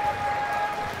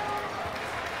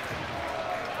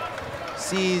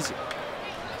 Sees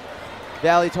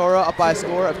Valley Torah up by a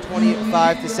score of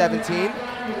 25-17.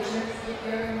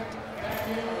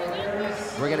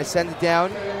 We're going to send it down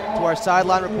to our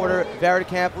sideline reporter, Barrett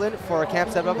Camplin, for a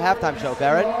Camp 7 Up halftime show.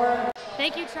 Barrett?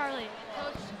 Thank you, Charlie.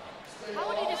 Coach, how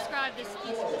would you describe this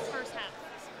first half?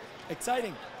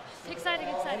 Exciting. Exciting.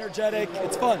 Energetic.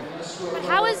 It's fun. But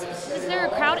how is there a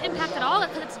crowd impact at all?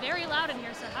 Because it's very loud in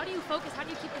here, so how do you focus? How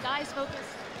do you keep the guys focused?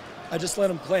 I just let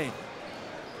them play.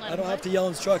 I don't have to yell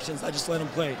instructions. I just let them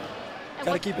play.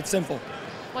 Got to keep it simple.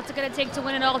 What's it going to take to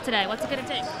win it all today? What's it going to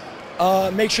take?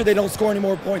 Make sure they don't score any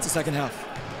more points the second half.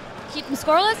 Keep them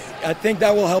scoreless? I think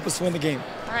that will help us win the game.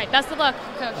 All right, best of luck,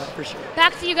 Coach. Appreciate it.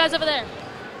 Back to you guys over there.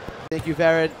 Thank you,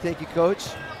 Barrett. Thank you, Coach.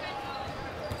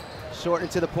 Short and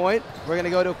to the point. We're going to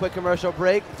go to a quick commercial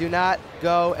break. Do not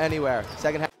go anywhere.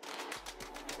 Second half.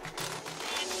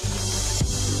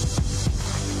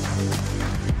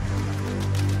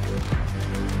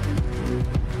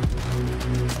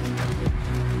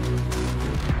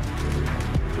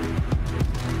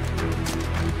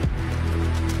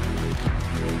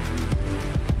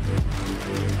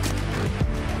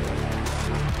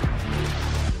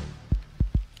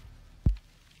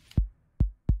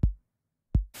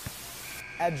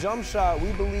 At Jump Shot,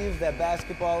 we believe that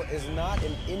basketball is not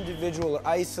an individual or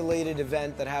isolated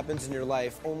event that happens in your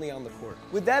life only on the court.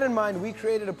 With that in mind, we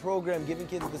created a program giving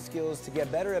kids the skills to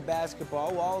get better at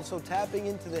basketball while also tapping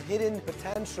into the hidden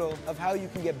potential of how you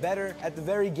can get better at the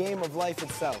very game of life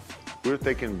itself. We're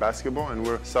taking basketball and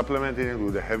we're supplementing it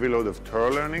with a heavy load of Torah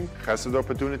learning, chesed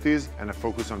opportunities, and a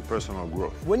focus on personal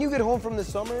growth. When you get home from the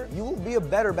summer, you will be a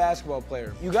better basketball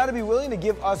player. You gotta be willing to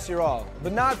give us your all,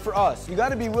 but not for us. You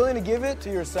gotta be willing to give it to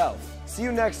yourself. See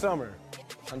you next summer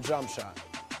on Jump Shot.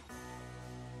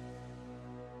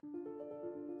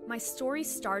 My story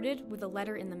started with a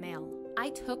letter in the mail.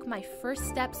 I took my first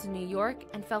steps in New York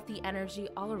and felt the energy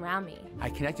all around me.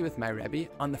 I connected with my Rebbe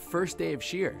on the first day of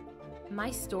Shir. My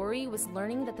story was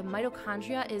learning that the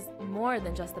mitochondria is more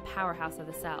than just the powerhouse of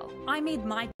the cell. I made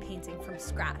my painting from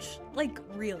scratch, like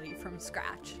really from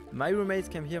scratch. My roommates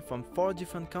came here from 4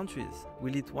 different countries.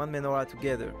 We lit one menorah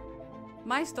together.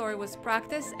 My story was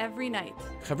practice every night.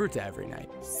 Chavruta every night.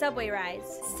 Subway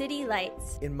rides, city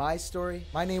lights. In my story,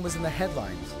 my name was in the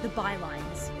headlines. The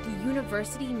bylines. The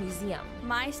University Museum.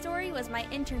 My story was my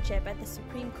internship at the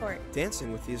Supreme Court.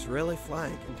 Dancing with the Israeli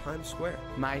flag in Times Square.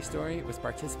 My story was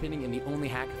participating in the only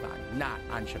hackathon, not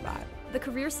on Shabbat. The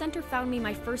Career Center found me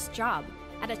my first job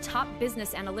at a top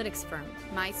business analytics firm.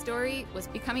 My story was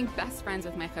becoming best friends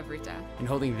with my chavruta. And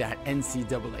holding that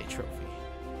NCAA trophy.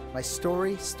 My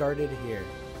story started here.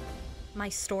 My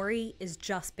story is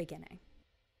just beginning.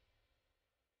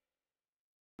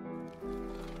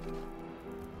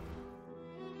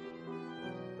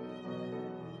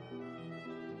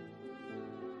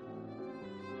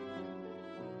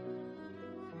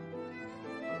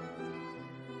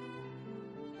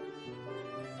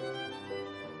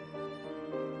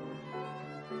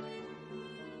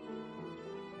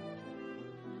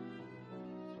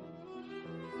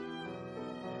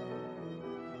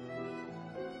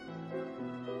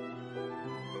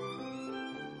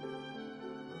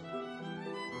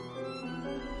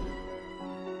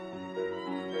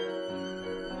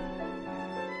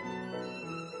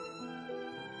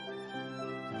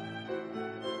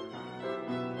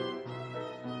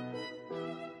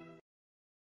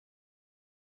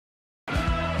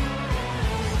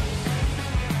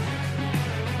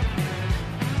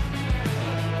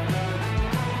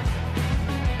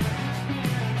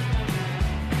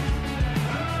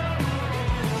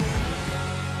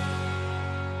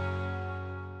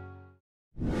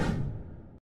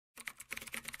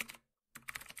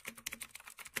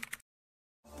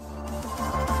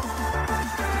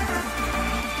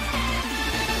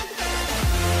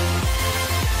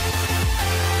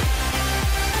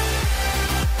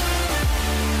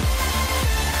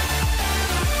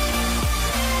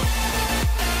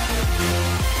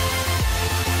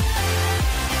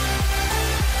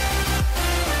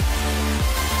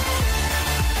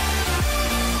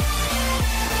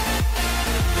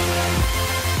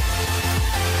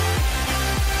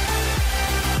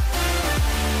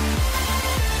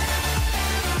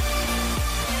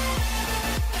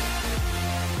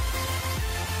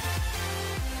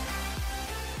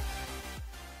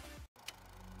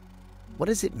 What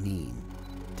does it mean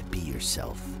to be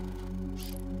yourself?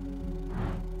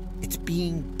 It's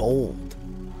being bold.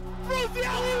 Throws the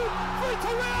alley for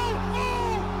Terrell.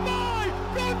 Oh my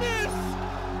goodness!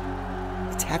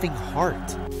 It's having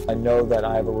heart. I know that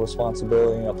I have a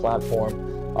responsibility and a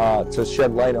platform to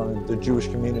shed light on the Jewish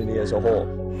community as a whole.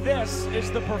 This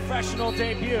is the professional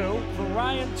debut for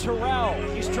Ryan Terrell.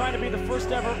 He's trying to be the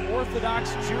first ever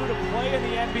Orthodox Jew to play in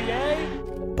the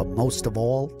NBA. But most of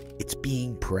all, it's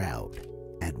being proud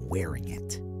and wearing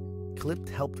it. Clipped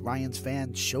helped Ryan's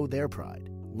fans show their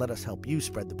pride. Let us help you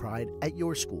spread the pride at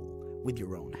your school with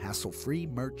your own hassle-free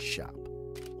merch shop.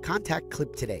 Contact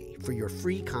Clipped today for your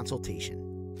free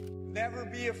consultation. Never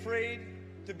be afraid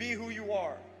to be who you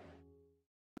are.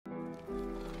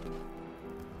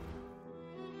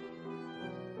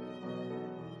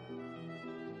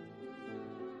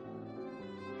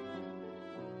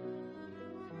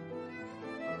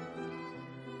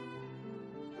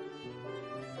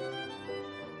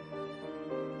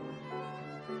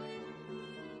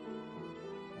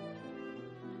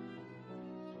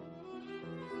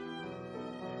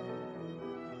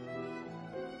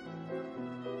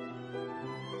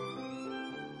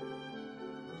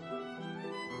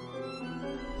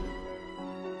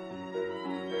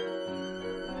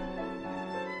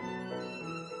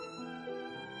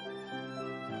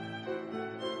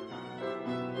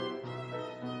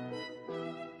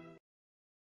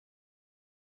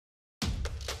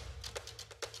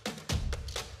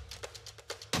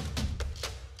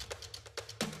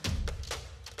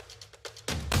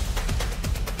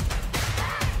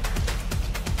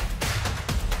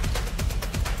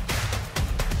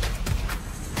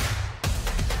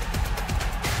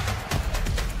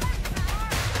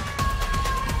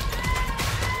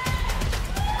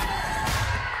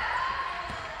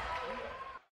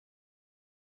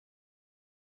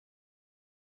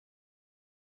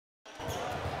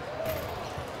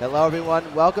 Hello everyone,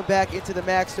 welcome back into the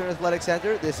Max Stern Athletic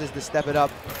Center. This is the Step It Up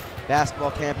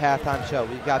Basketball Camp Halftime Show.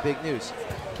 We've got big news.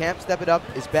 Camp Step It Up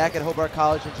is back at Hobart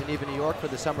College in Geneva, New York for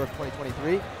the summer of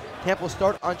 2023. Camp will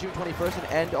start on June 21st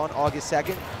and end on August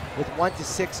 2nd with 1 to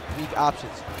 6 week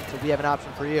options. So we have an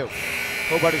option for you.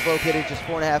 Hobart is located just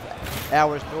 4.5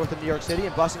 hours north of New York City,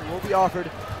 and busing will be offered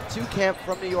to camp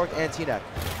from New York and Teaneck.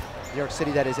 New York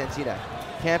City, that is, and Teaneck.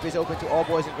 Camp is open to all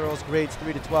boys and girls grades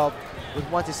 3 to 12 with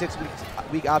 1 to 6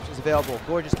 week options available.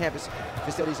 Gorgeous campus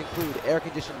facilities include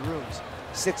air-conditioned rooms,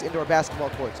 6 indoor basketball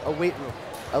courts, a weight room,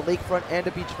 a lakefront and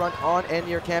a beachfront on and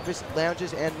near campus,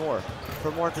 lounges, and more.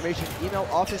 For more information, email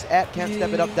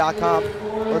office@campstepitup.com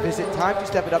or visit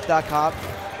timetostepitup.com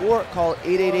or call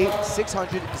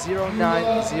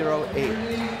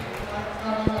 888-600-0908.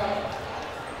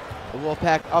 The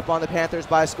Wolfpack up on the Panthers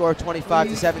by a score of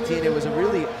 25-17. It was a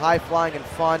really high-flying and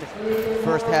fun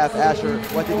first half. Asher,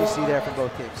 what did you see there from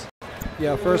both teams?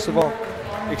 Yeah, first of all,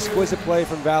 exquisite play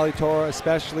from Valley Torah,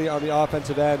 especially on the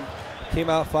offensive end. Came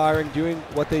out firing, doing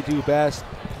what they do best,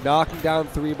 knocking down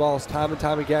 3 balls time and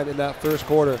time again in that first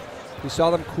quarter. We saw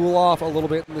them cool off a little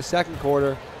bit in the second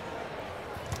quarter,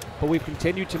 but we've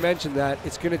continued to mention that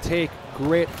it's going to take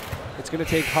grit, it's going to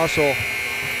take hustle,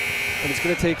 and it's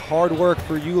going to take hard work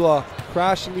for YULA,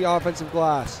 crashing the offensive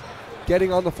glass,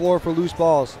 getting on the floor for loose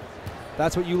balls.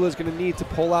 That's what YULA is going to need to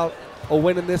pull out a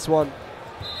win in this one.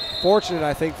 Fortunate,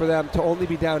 I think, for them to only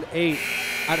be down 8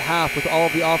 at half with all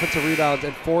of the offensive rebounds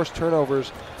and forced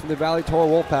turnovers from the Valley Torah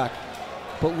Wolfpack.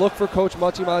 But look for Coach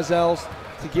Mutzi Mazels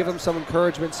to give them some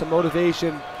encouragement, some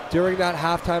motivation during that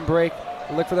halftime break,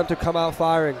 and look for them to come out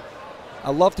firing.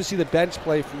 I love to see the bench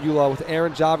play from YULA with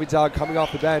Aaron Javidzag coming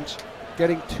off the bench,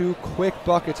 getting 2 quick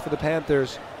buckets for the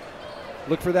Panthers.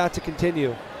 Look for that to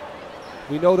continue.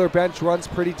 We know their bench runs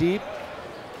pretty deep,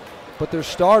 but their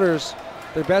starters,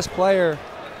 their best player,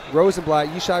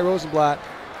 Yishai Rosenblatt,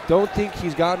 don't think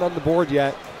he's gotten on the board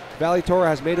yet. Valley Torah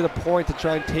has made it a point to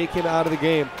try and take him out of the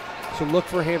game, so look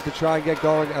for him to try and get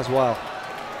going as well.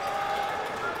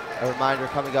 A reminder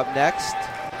coming up next,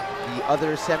 the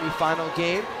other semifinal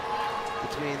game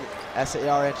between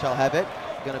SAR and Shalhevet,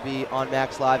 going to be on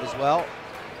Max Live as well.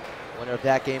 Winner of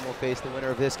that game will face the winner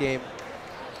of this game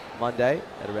Monday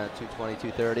at around 2:20,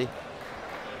 2:30.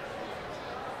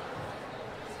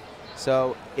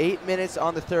 So 8 minutes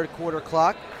on the third quarter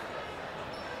clock.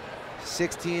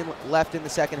 16 left in the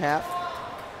second half.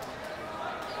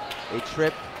 A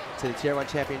trip to the Tier 1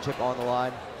 championship on the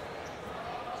line.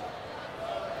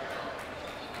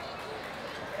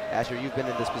 Asher, you've been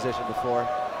in this position before.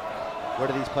 What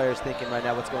are these players thinking right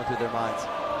now? What's going through their minds?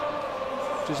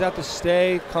 Just have to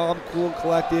stay calm, cool, and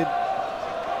collected.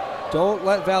 Don't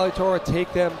let Valley Torah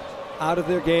take them out of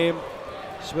their game.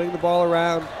 Swing the ball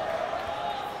around.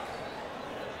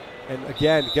 And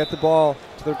again, get the ball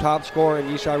to their top scorer in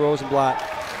Yishai Rosenblatt.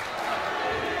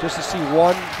 Just to see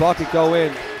one bucket go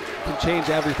in can change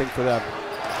everything for them.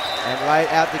 And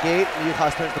right out the gate,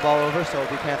 Yuchas turns the ball over, so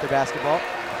it'll be Panther basketball.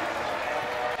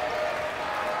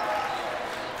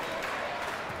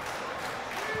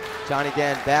 Johnny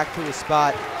Dan back to his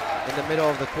spot in the middle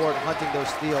of the court, hunting those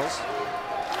steals.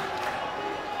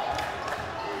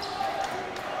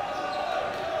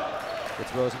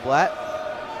 It's Rosenblatt.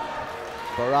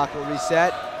 Barak will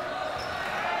reset.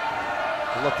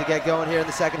 We'll look to get going here in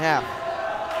the second half.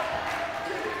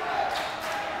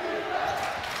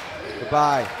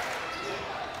 Goodbye.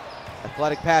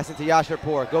 Athletic pass into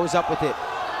Yasharpour. Goes up with it.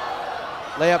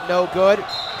 Layup no good.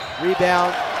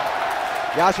 Rebound.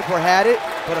 Yasharpour had it,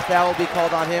 but a foul will be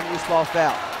called on him. Loose ball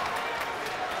foul.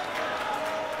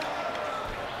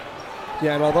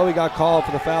 Yeah, and although he got called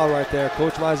for the foul right there,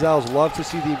 Coach Mizell's loved to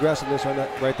see the aggressiveness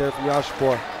right there from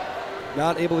Yasharpour.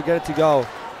 Not able to get it to go,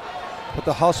 but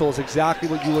the hustle is exactly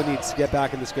what YULA needs to get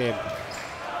back in this game.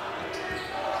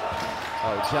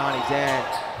 Oh, Johnny Dan.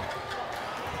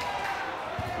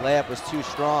 Layup was too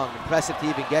strong. Impressive to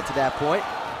even get to that point.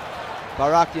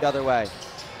 Barak the other way.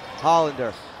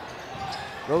 Hollander.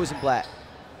 Rosenblatt.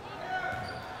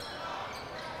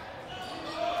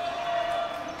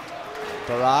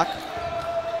 Barak.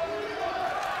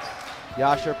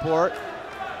 Yasharpour.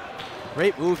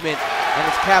 Great movement, and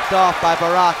it's capped off by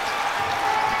Barak.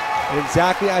 And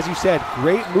exactly as you said,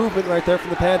 great movement right there from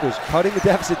the Panthers, cutting the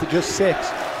deficit to just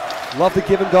 6. Love the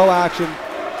give and go action.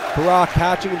 Barak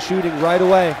catching and shooting right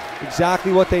away.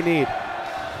 Exactly what they need.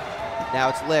 Now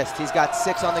it's List. He's got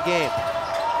 6 on the game.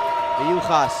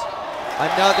 Yuchas.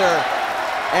 Another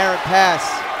errant pass.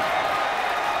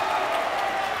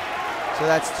 So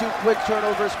that's 2 quick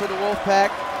turnovers for the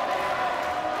Wolfpack.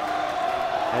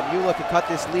 And YULA can cut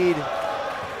this lead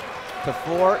to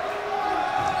 4,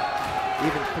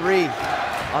 even 3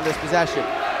 on this possession.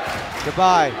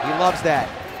 Goodbye. He loves that.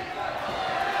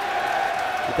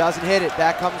 He doesn't hit it.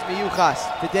 Back comes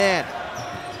Miyuchas to Dan.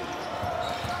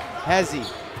 Hezi.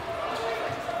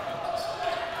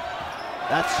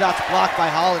 That shot's blocked by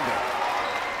Hollander.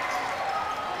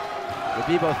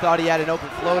 Rabibo thought he had an open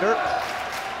floater.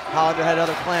 Hollander had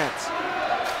other plans.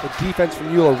 The defense from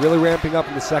YULA really ramping up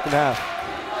in the second half.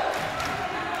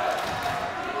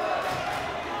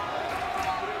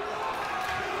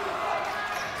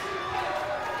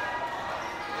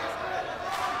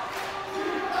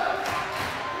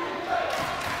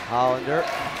 Hollander.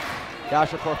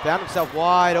 Yasharpour found himself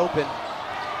wide open,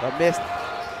 but missed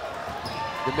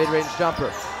the mid-range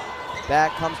jumper.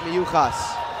 Back comes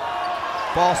Miyuchas.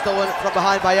 Ball stolen from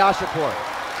behind by Yasharpour.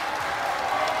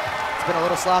 It's been a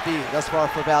little sloppy thus far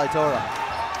for Valley Torah.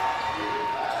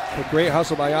 A great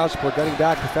hustle by Yasharpour, getting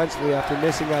back defensively after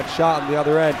missing that shot on the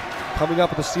other end. Coming up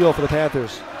with a steal for the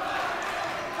Panthers.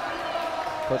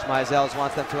 Coach Mizell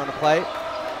wants them to run a play.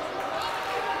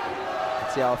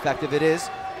 Let's see how effective it is.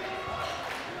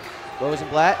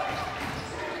 Rosenblatt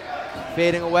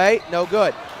fading away, no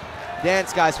good. Dan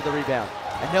skies for the rebound,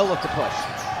 and he'll look to push.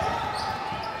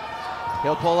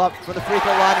 He'll pull up for the free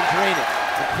throw line and drain it.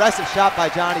 Impressive shot by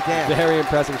Johnny Dan. Very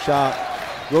impressive shot.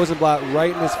 Rosenblatt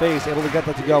right in his face, able to get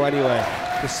that to go anyway,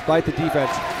 despite the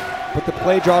defense. But the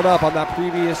play drawn up on that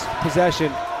previous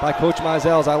possession by Coach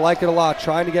Mizell, I like it a lot,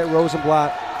 trying to get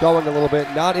Rosenblatt going a little bit,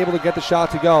 not able to get the shot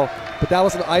to go. But that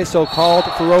was an ISO called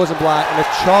for Rosenblatt, and a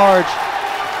charge.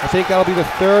 I think that'll be the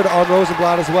 3rd on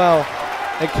Rosenblatt as well.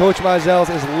 And Coach Mizell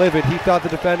is livid. He thought the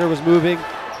defender was moving.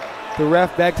 The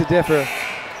ref begged to differ.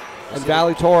 And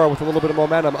Valley Torah with a little bit of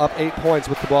momentum, up 8 points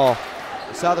with the ball.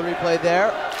 We saw the replay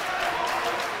there.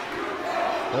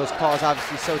 Those calls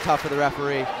obviously so tough for the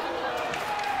referee.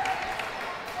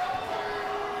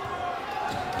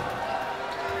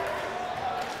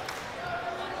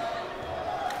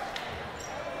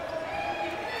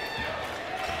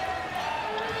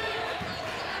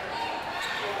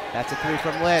 That's a 3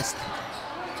 from List.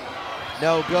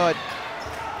 No good.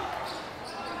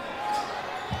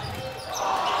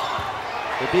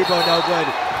 Rabibo no good.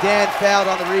 Dan fouled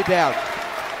on the rebound.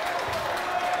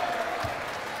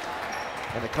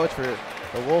 And the coach for the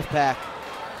Wolfpack,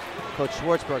 Coach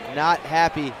Schwartzberg, not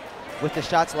happy with the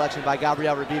shot selection by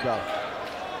Gabriel Rabibo.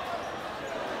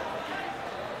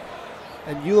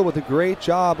 And YULA with a great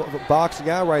job of boxing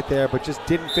out right there, but just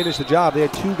didn't finish the job. They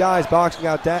had 2 guys boxing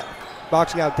out Dan.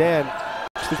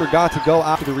 Just forgot to go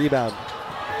after the rebound.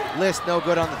 List no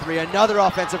good on the 3. Another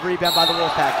offensive rebound by the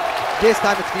Wolfpack. This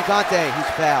time it's Vivante who's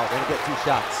fouled and will get 2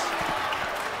 shots.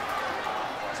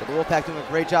 So the Wolfpack doing a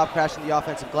great job crashing the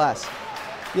offensive glass.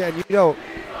 Yeah, and you know,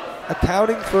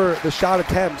 accounting for the shot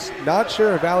attempts, not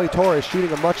sure if Valley Torah is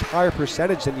shooting a much higher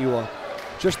percentage than YULA.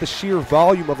 Just the sheer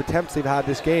volume of attempts they've had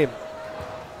this game.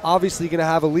 Obviously going to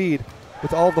have a lead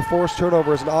with all the forced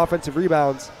turnovers and offensive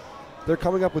rebounds. They're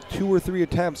coming up with 2 or 3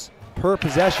 attempts per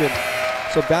possession,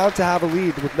 so bound to have a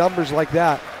lead with numbers like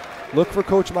that. Look for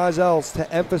Coach Mizels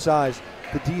to emphasize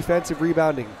the defensive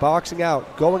rebounding, boxing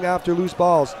out, going after loose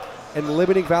balls, and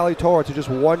limiting Valley Torah to just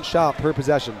 1 shot per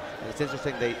possession. And it's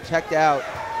interesting, they checked out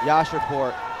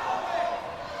Yasharpur,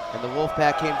 and the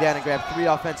Wolfpack came down and grabbed 3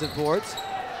 offensive boards.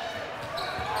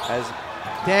 As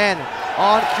Dan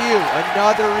on cue,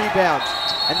 another rebound,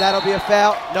 and that'll be a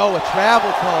foul. No, a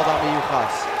travel called on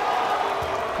Miyukas.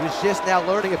 He was just now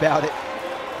learning about it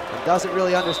and doesn't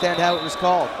really understand how it was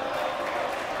called.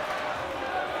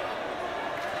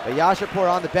 But Yasharpur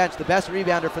on the bench, the best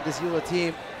rebounder for this YULA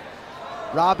team.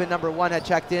 Robin, number 1, had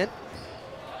checked in.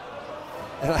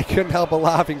 And I couldn't help but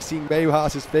laughing seeing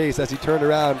Mayuhas's face as he turned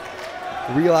around,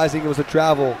 realizing it was a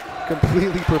travel,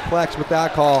 completely perplexed with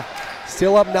that call.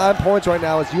 Still up 9 points right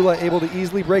now as YULA able to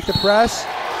easily break the press.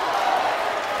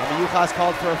 And Miyukas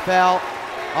called for a foul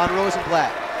on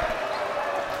Rosenblatt.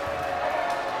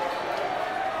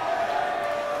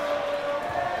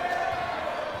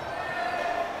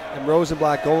 And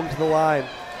Rosenblatt going to the line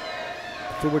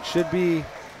for what should be,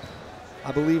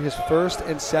 I believe, his first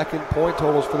and second point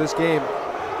totals for this game.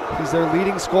 He's their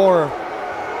leading scorer.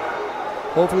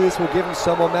 Hopefully this will give him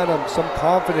some momentum, some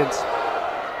confidence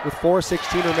with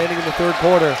 4:16 remaining in the third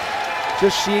quarter.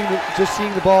 Just seeing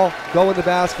the ball go in the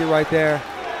basket right there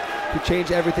could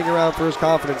change everything around for his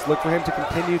confidence. Look for him to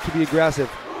continue to be aggressive.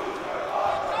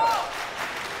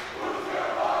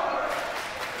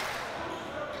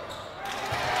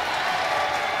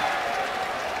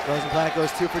 Rosenblatt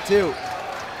goes 2 for 2.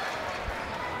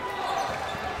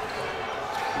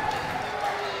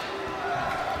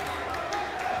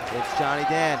 It's Johnny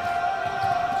Dan.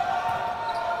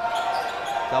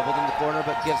 Doubled in the corner,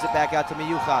 but gives it back out to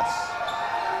Miyukas.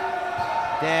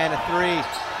 Dan, a 3.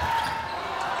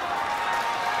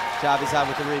 Chavizad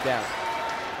with the rebound.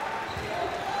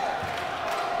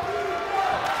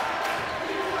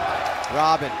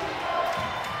 Robin.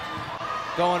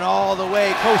 Going all the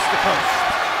way, coast to coast.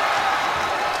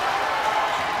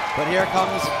 But here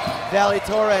comes Valley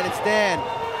Torah, and it's Dan.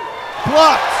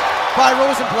 Blocked by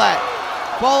Rosenblatt.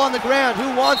 Ball on the ground,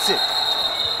 who wants it?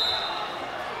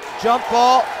 Jump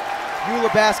ball, YULA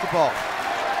basketball.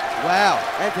 Wow,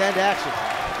 end-to-end action.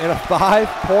 In a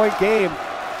 5-point game,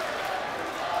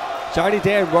 Johnny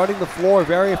Dan running the floor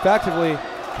very effectively.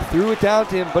 Threw it down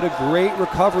to him, but a great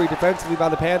recovery defensively by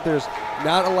the Panthers,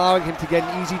 not allowing him to get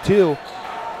an easy 2.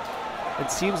 It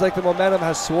seems like the momentum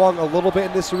has swung a little bit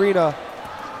in this arena.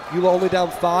 YULA only down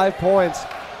 5 points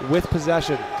with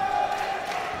possession.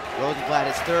 Rosenblatt,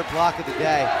 his 3rd block of the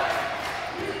day.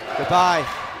 Goodbye.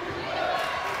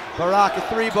 Barak, a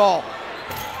 3-ball.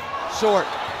 Short.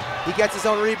 He gets his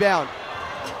own rebound.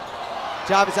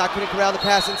 Chavizad couldn't corral the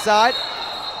pass inside.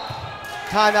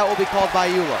 Timeout will be called by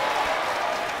YULA.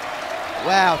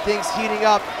 Wow, things heating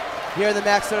up here in the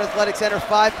Max Stone Athletic Center.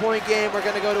 5-point game. We're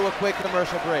going to go to a quick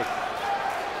commercial break.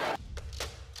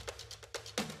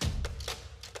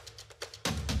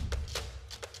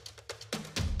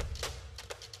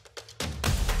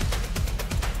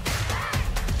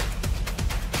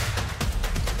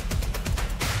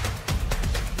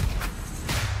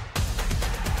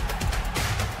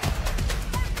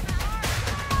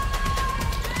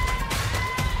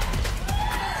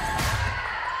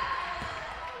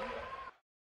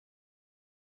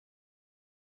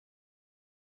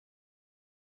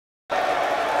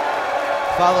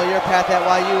 Follow your path at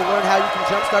YU. Learn how you can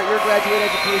jumpstart your graduate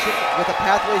education with a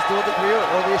Pathways Dual Degree or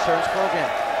Early Assurance program.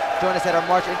 Join us at our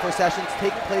March info sessions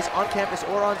taking place on campus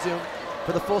or on Zoom.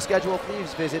 For the full schedule,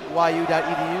 please visit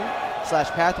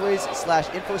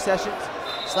yu.edu/pathways/info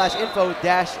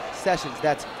sessions/info-sessions.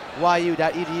 That's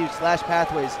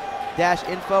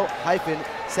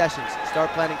yu.edu/pathways-info-sessions.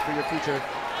 Start planning for your future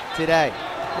today. A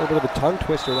little bit of a tongue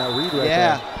twister, that read right there.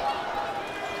 Yeah.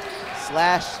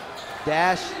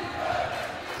 /-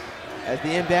 as the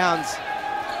inbounds.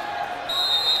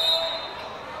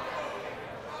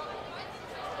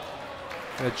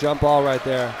 And a jump ball right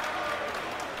there.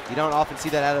 You don't often see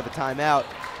that out of a timeout.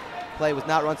 Play was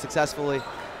not run successfully.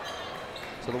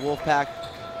 So the Wolfpack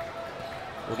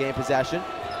will gain possession.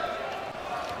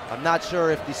 I'm not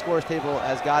sure if the scores table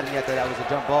has gotten yet that was a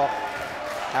jump ball.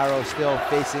 Arrow still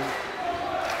facing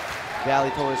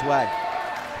Valley Torah's way.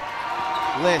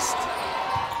 List.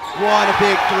 One, a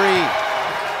big 3.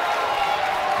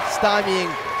 Stymieing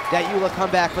that YULA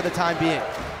comeback for the time being.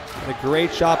 And a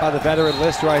great shot by the veteran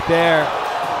List right there.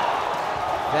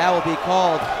 That will be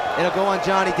called. It'll go on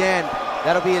Johnny Dan.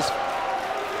 That'll be his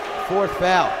 4th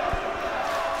foul.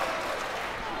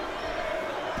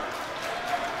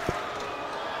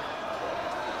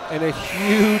 And a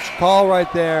huge call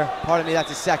right there. Pardon me, that's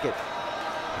his 2nd.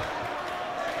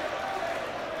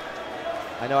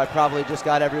 I know I probably just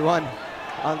got everyone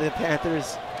on the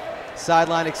Panthers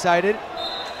sideline excited.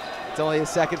 It's only his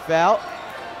 2nd foul,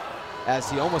 as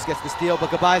he almost gets the steal, but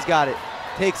Gabai's got it.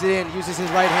 Takes it in, uses his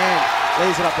right hand,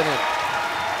 lays it up and in.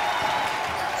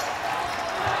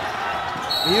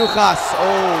 Miyukas,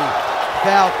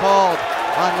 foul called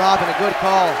on Robin, a good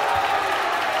call.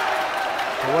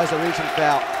 It was a reaching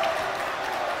foul.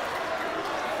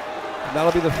 And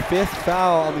that'll be the 5th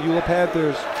foul on the YULA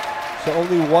Panthers, so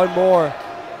only one more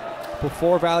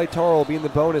before Valley Torah will be in the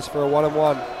bonus for a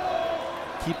 1-on-1.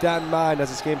 Keep that in mind as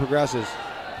this game progresses.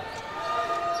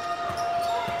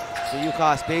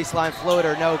 Miyukas, baseline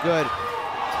floater, no good.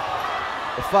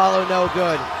 The follow, no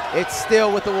good. It's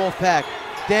still with the Wolfpack.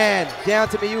 Dan, down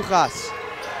to Miyukas.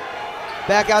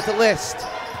 Back out to List.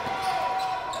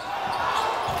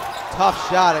 Tough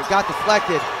shot, it got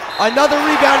deflected. Another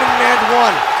rebound and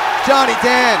one. Johnny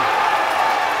Dan.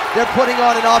 They're putting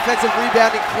on an offensive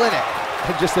rebounding clinic.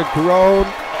 And just a grown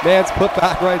man's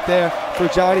putback right there for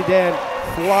Johnny Dan.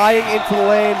 Flying into the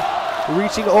lane,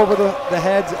 reaching over the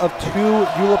heads of 2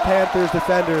 YULA Panthers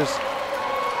defenders.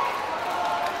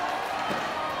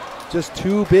 Just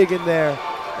too big in there,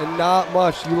 and not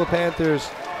much YULA Panthers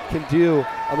can do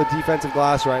on the defensive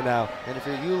glass right now. And if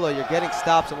you're YULA, you're getting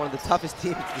stops on one of the toughest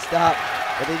teams to stop,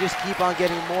 but they just keep on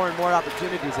getting more and more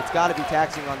opportunities. It's got to be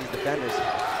taxing on these defenders.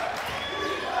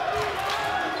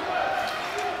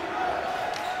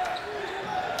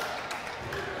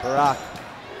 Barak.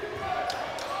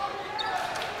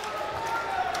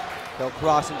 They'll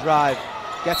cross and drive.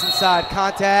 Gets inside,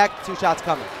 contact, 2 shots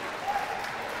coming.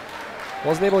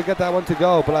 Wasn't able to get that one to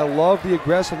go, but I love the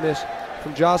aggressiveness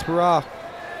from Josh Barak.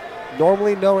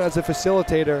 Normally known as a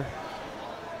facilitator.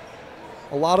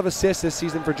 A lot of assists this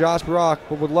season for Josh Barak,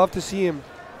 but would love to see him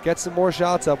get some more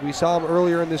shots up. We saw him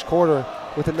earlier in this quarter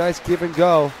with a nice give and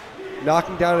go,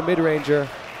 knocking down a mid-ranger.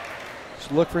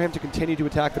 So look for him to continue to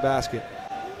attack the basket.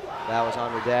 That was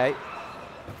on Raday.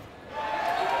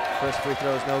 First free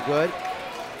throw is no good.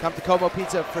 Come to Como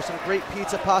Pizza for some great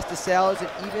pizza, pasta, salads, and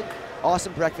even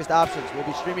awesome breakfast options. We'll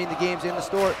be streaming the games in the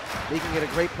store, making it a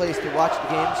great place to watch the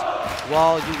games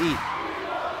while you eat.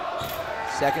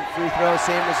 Second free throw,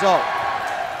 same result.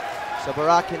 So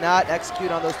Barak cannot execute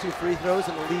on those 2 free throws,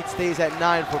 and the lead stays at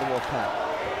 9 for the Wolfpack.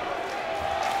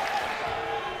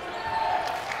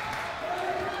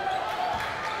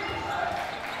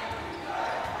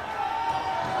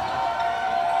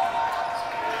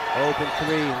 Open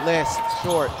 3, List,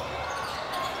 short.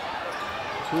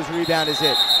 Whose rebound is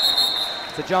it?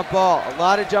 It's a jump ball. A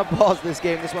lot of jump balls this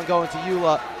game. This one going to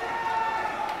YULA.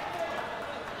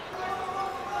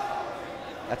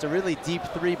 That's a really deep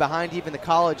 3 behind even the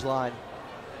college line.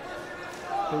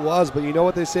 It was, but you know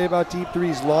what they say about deep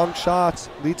threes. Long shots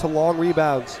lead to long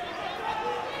rebounds.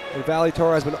 And Valley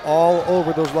Torah has been all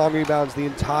over those long rebounds the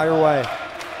entire way.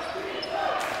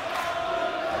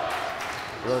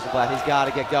 Rosenblatt, he's got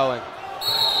to get going.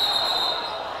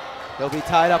 He'll be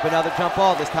tied up, another jump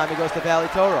ball. This time it goes to Valley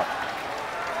Torah.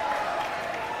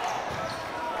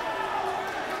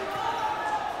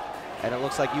 And it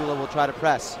looks like YULA will try to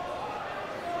press.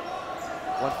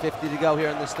 1:50 to go here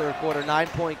in this 3rd quarter,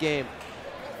 9-point game.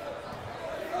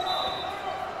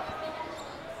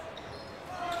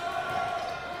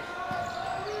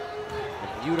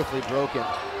 And beautifully broken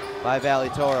by Valley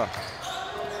Torah.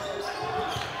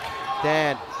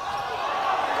 Dan.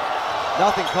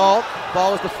 Nothing called.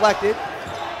 Ball was deflected.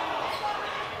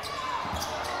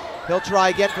 He'll try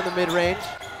again from the mid-range.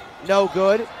 No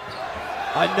good.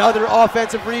 Another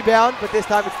offensive rebound, but this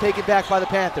time it's taken back by the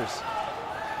Panthers.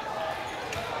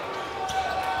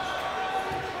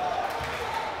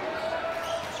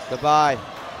 Goodbye.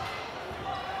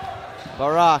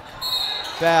 Barak.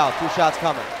 Foul. 2 shots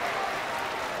coming.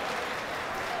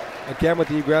 Again with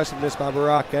the aggressiveness by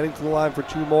Barak, getting to the line for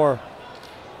 2 more.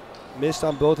 Missed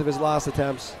on both of his last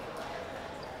attempts,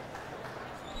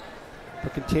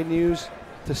 but continues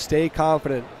to stay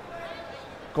confident.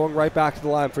 Going right back to the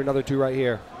line for another 2 right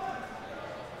here.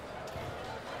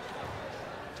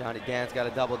 Johnny Dan's got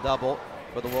a double-double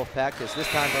for the Wolfpack. This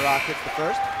time Barak hits the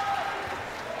first.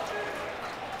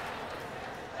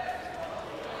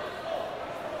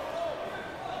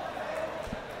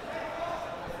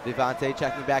 Vivante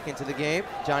checking back into the game.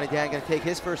 Johnny Dan going to take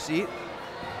his first seat.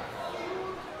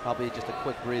 Probably just a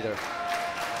quick breather.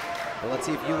 But let's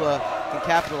see if YULA can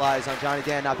capitalize on Johnny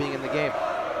Dan not being in the game.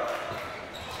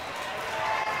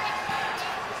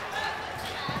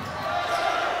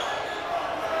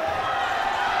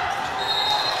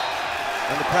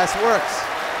 Press works.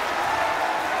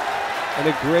 And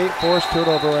a great forced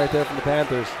turnover right there from the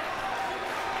Panthers.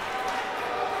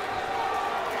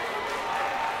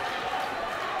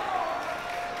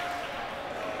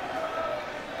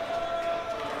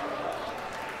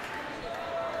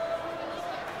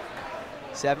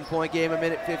 Seven-point game,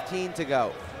 1:15 to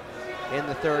go in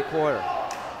the third quarter.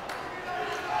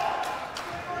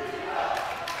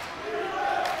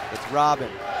 It's Robin.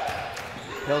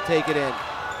 He'll take it in.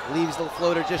 Leaves the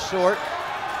floater just short.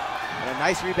 And a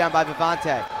nice rebound by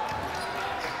Vivante.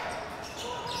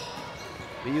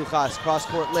 Miyuchas,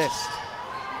 cross-court list.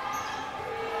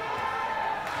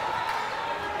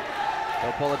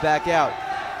 They'll pull it back out.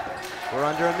 We're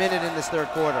under a minute in this third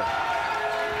quarter.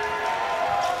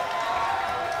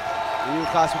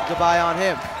 Miyuchas with goodbye on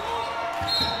him.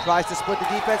 Tries to split the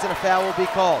defense and a foul will be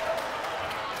called.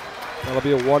 That'll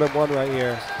be a 1-on-1 right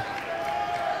here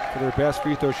for their best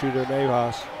free throw shooter,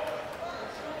 Miyuchas.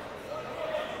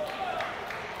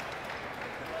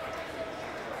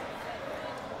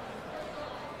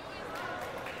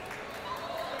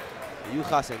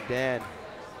 Miyuchas and Dan,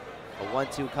 a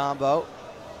 1-2 combo.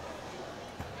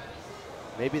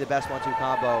 Maybe the best 1-2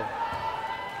 combo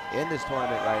in this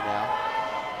tournament right now.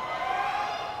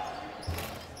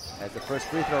 As the first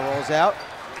free throw rolls out,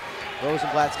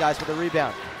 Rosenblatt skies for the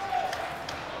rebound.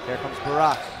 Here comes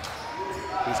Barak.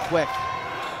 He's quick.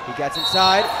 He gets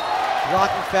inside.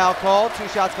 Blocking foul called. 2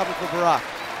 shots coming for Barak.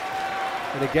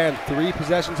 And again, 3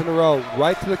 possessions in a row,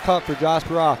 right to the cup for Josh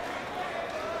Barak.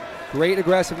 Great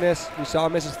aggressiveness. We saw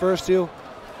him miss his first 2,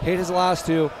 hit his last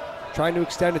 2, trying to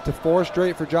extend it to 4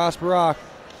 straight for Josh Barak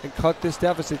and cut this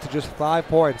deficit to just 5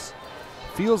 points.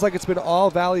 Feels like it's been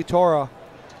all Valley Torah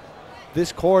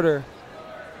this quarter,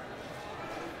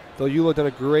 though YULA done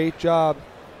a great job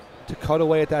to cut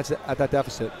away at that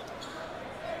deficit.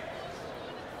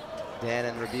 Dan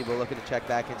and Rabiba looking to check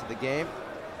back into the game.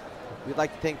 We'd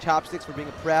like to thank Chopsticks for being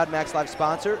a proud Max Live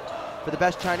sponsor. For the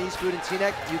best Chinese food in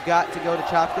Teaneck, you've got to go to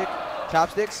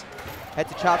Chopsticks. Head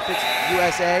to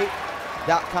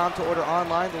chopsticksusa.com to order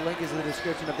online. The link is in the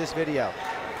description of this video.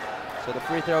 So the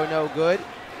free throw no good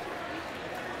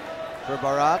for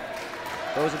Barak.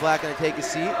 Rosenblatt going to take a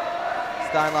seat.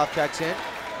 Steinlauf checks in.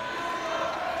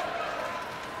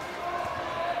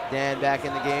 Dan back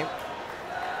in the game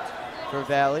for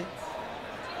Valley.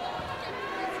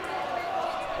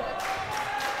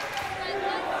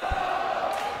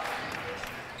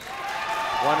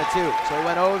 One of 2. So he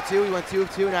went 0 of 2, he went 2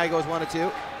 of 2, now he goes 1 of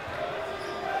 2. I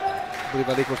believe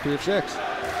that equals 3 of 6.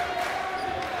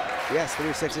 Yes, 3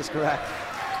 of 6 is correct.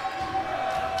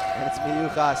 And it's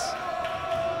Miyuchas.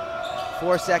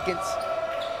 4 seconds.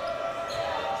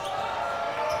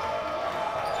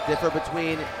 Differ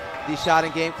between the shot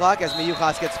and game clock as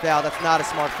Miyuchas gets fouled. That's not a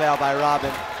smart foul by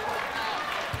Robin.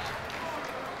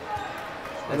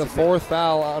 And the 4th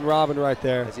foul on Robin right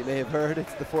there. As you may have heard,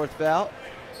 it's the 4th foul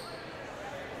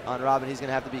on Robin. He's going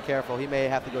to have to be careful. He may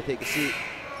have to go take a seat.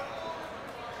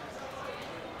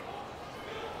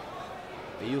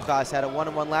 Miyuchas had a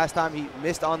 1-on-1 last time. He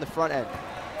missed on the front end.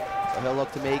 So he'll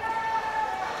look to make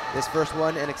this first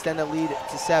one and extend the lead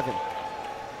to 7.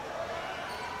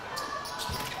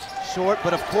 Short,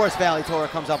 but of course Valley Torah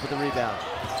comes up with the rebound.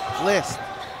 List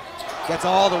gets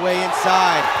all the way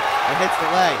inside and hits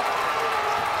the leg.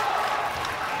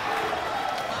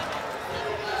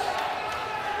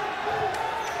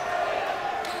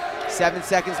 Seven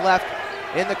seconds left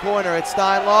in the corner. It's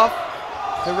Steinlauf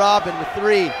to Robin with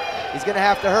 3. He's going to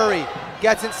have to hurry.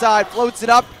 Gets inside, floats it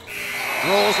up,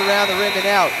 rolls around the rim and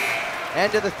out.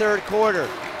 End of the third quarter.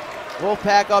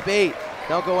 Wolfpack up 8.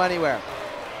 Don't go anywhere.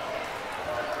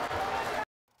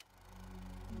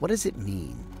 What does it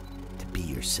mean to be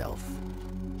yourself?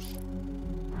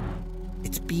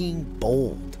 It's being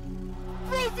bold.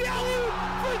 Oh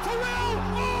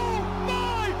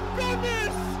my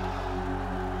goodness!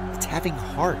 It's having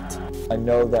heart. I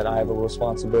know that I have a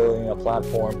responsibility and a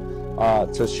platform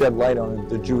to shed light on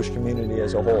the Jewish community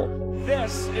as a whole.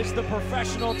 This is the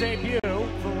professional debut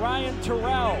for Ryan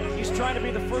Terrell. He's trying to be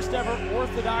the first ever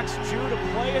Orthodox Jew to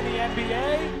play in the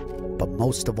NBA. But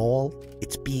most of all,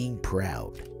 it's being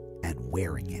proud and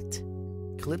wearing it.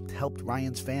 Clipped helped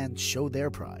Ryan's fans show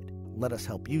their pride. Let us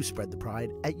help you spread the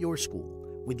pride at your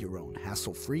school with your own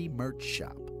hassle-free merch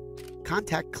shop.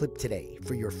 Contact Clip today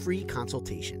for your free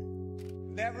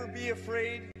consultation. Never be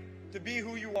afraid to be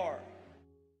who you are.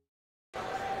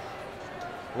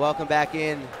 Welcome back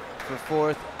in for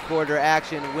fourth quarter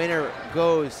action. Winner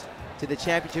goes to the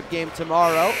championship game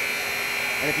tomorrow.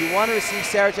 And if you want to receive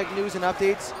Sarachek news and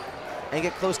updates and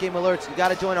get close game alerts, you got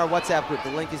to join our WhatsApp group.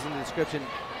 The link is in the description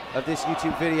of this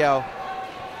YouTube video.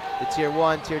 the Tier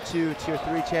 1, Tier 2, Tier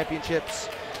 3 championships.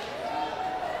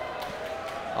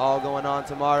 All going on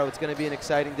tomorrow. It's going to be an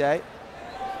exciting day.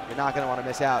 You're not going to want to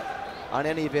miss out on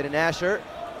any of it. And Asher,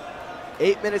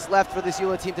 8 minutes left for this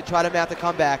YULA team to try to mount a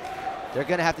comeback. They're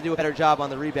going to have to do a better job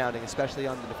on the rebounding, especially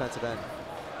on the defensive end.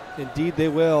 Indeed they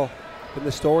will. Been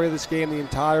the story of this game the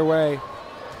entire way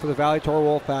for the Valley Torah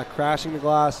Wolfpack, crashing the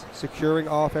glass, securing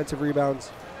offensive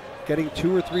rebounds, getting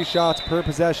 2 or 3 shots per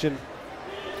possession.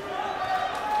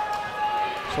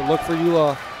 So look for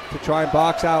YULA to try and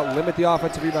box out, limit the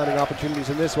offensive rebounding opportunities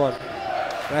in this one.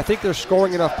 And I think they're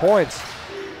scoring enough points,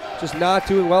 just not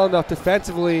doing well enough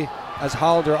defensively as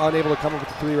Hollander unable to come up with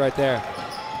the 3 right there.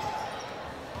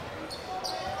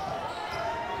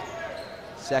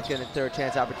 Second and third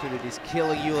chance opportunities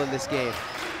killing YULA in this game.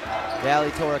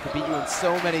 Valley Torah can beat you in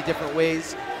so many different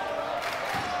ways.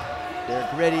 They're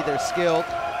gritty, they're skilled,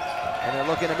 and they're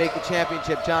looking to make the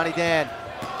championship. Johnny Dan,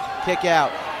 kick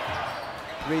out.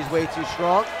 3's way too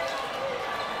strong.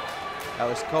 That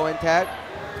was Cohen tag.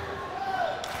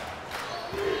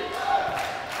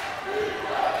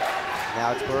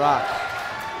 Now it's Barak.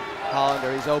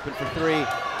 Hollander, he's open for 3.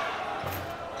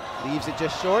 Leaves it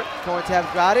just short. Cohen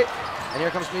tab got it. And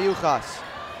here comes Miyuchas.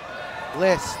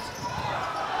 List.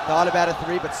 Thought about a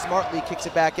 3, but smartly kicks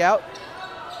it back out.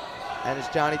 And it's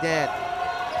Johnny Dan.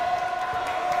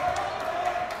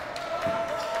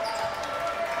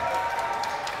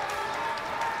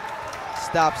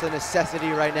 Stops a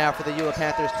necessity right now for the YULA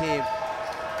Panthers team.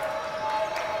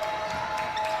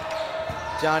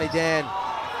 Johnny Dan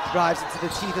drives into the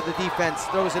teeth of the defense,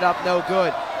 throws it up, no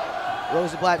good.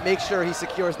 Rosenblatt makes sure he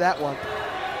secures that one.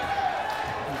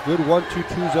 Good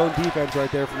 1-2-2 zone defense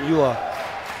right there from YULA.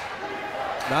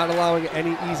 Not allowing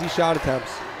any easy shot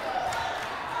attempts.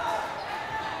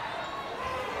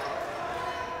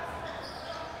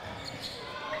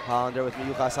 Hollander with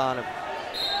Miyuchas on him.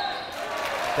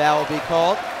 Foul will be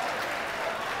called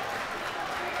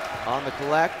on the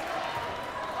collect.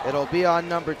 It'll be on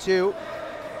number 2,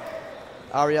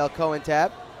 Ariel Cohen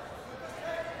tab.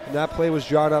 And that play was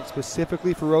drawn up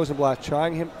specifically for Rosenblatt,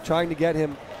 trying to get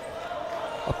him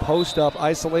a post-up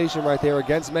isolation right there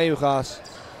against Miyuchas.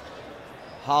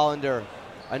 Hollander,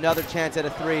 another chance at a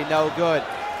 3, no good.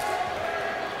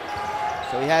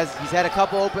 So he's had a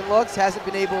couple open looks, hasn't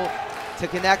been able to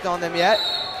connect on them yet.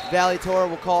 Valley Torah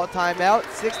will call a timeout.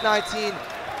 6:19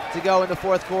 to go in the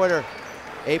 4th quarter.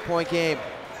 8-point game.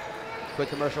 Quick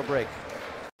commercial break.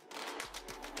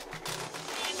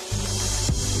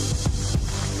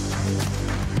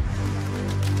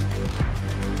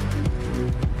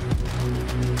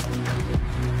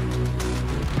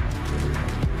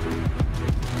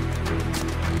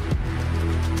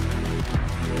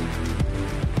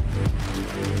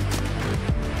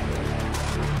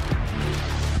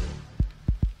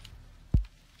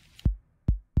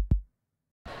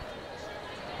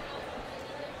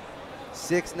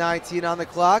 .19 on the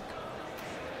clock.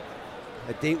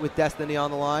 A date with destiny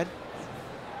on the line.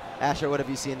 Asher, what have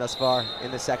you seen thus far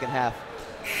in the second half?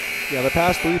 Yeah, the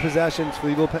past 3 possessions for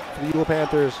the YULA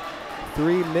Panthers,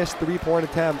 3 missed 3-point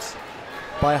attempts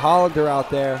by Hollander out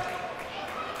there.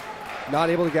 Not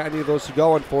able to get any of those to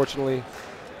go, unfortunately.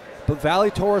 But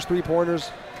Valley Torah's 3-pointers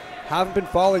haven't been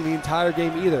falling the entire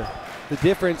game either. The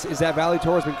difference is that Valley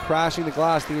Torah has been crashing the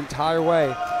glass the entire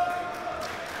way.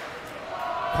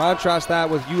 Contrast that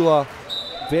with YULA,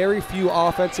 very few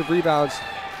offensive rebounds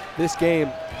this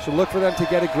game. So look for them to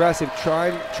get aggressive, try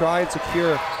and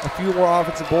secure a few more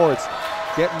offensive boards.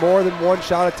 Get more than 1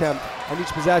 shot attempt on each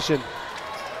possession.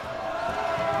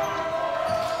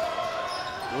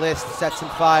 List sets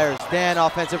and fires. Dan,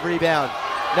 offensive rebound.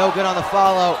 No good on the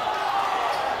follow.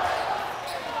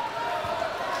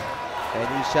 And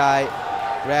Yishai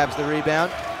grabs the rebound.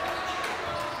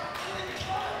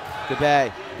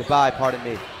 Goodbye, pardon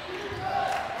me.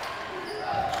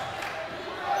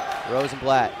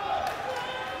 Rosenblatt.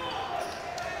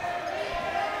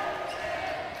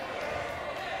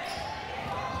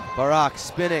 Barak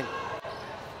spinning.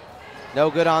 No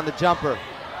good on the jumper.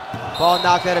 Ball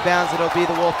knocked out of bounds. It'll be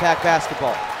the Wolfpack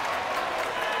basketball.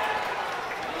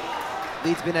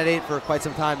 Lead's been at 8 for quite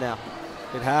some time now.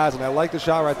 It has, and I like the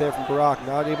shot right there from Barak.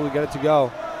 Not able to get it to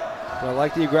go. But I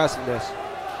like the aggressiveness.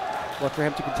 Look for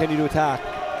him to continue to attack.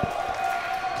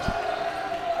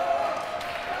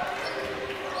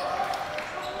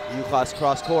 Miyuchas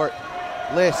cross court.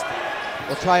 List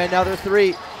will try another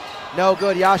 3. No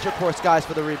good. Yasher skies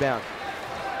for the rebound.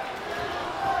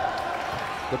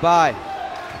 Goodbye.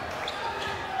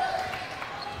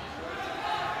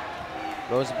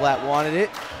 Rosenblatt wanted it.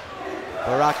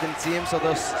 Barak didn't see him, so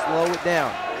they'll slow it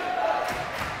down.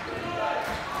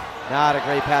 Not a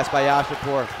great pass by Yasher.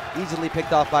 Easily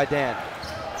picked off by Dan.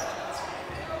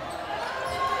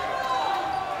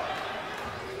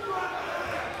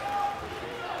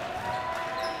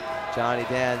 Johnny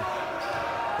Dan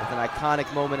with an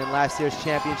iconic moment in last year's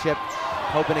championship,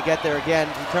 hoping to get there again.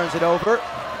 He turns it over.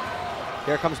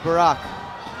 Here comes Barak.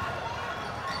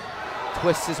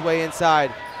 Twists his way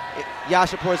inside.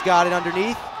 Yashapor's got it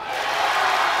underneath.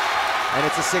 And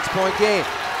it's a 6-point game.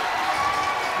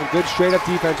 A good straight-up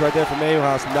defense right there from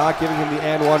Mayhouse, not giving him the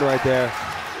and one right there.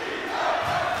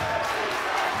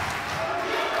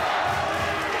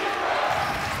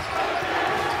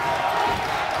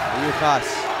 Mayuchas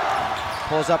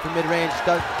pulls up from mid-range,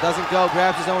 doesn't go,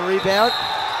 grabs his own rebound,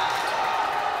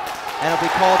 and it'll be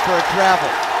called for a travel.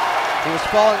 He was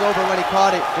falling over when he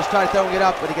caught it, just tried throwing it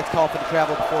up, but he gets called for the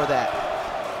travel before that.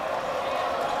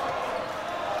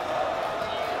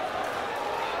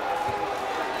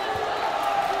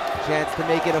 Chance to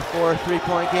make it a 4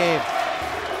 3-point game.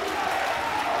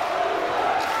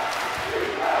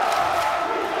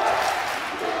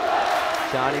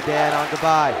 Johnny Dan on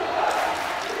goodbye.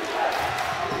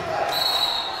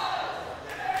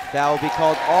 Foul will be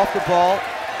called off the ball.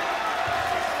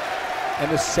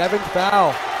 And the 7th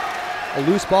foul. A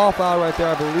loose ball foul right there,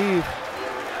 I believe.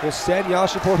 Will send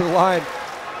Yashapur to the line.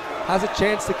 Has a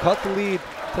chance to cut the lead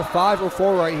to 5 or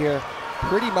 4 right here.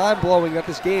 Pretty mind-blowing that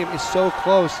this game is so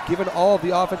close, given all of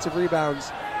the offensive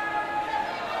rebounds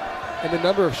and the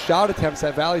number of shot attempts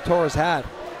that Valley Torah has had.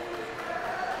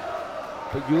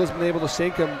 But YULA's been able to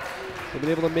sink him. They've been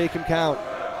able to make him count.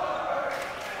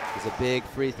 It's a big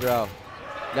free throw.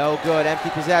 No good,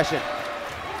 empty possession.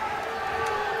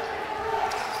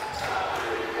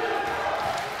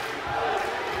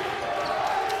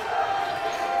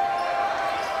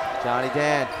 Johnny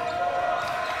Dan.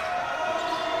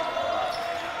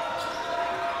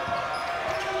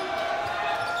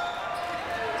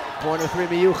 Corner three,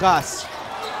 Mayuchas.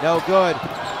 No good.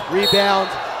 Rebound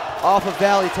off of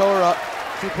Valley Torah.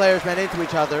 Two players ran into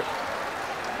each other.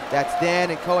 That's Dan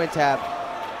and Cohentab.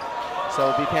 So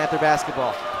it'll be Panther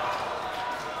basketball.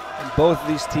 And both of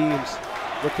these teams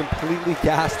look completely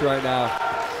gassed right now.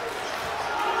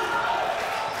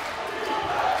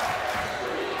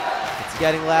 It's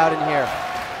getting loud in here.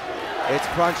 It's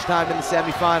crunch time in the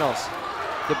semifinals.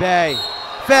 DeBay,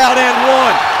 fouled and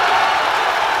one.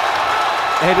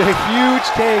 And a huge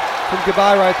take from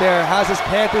Gabai right there. Has his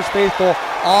Panthers faithful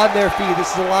on their feet. This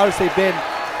is the loudest they've been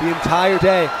the entire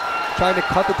day. Trying to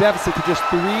cut the deficit to just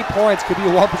 3 points. Could be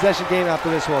a one-possession game after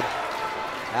this one.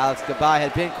 Alex Gabai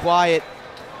had been quiet,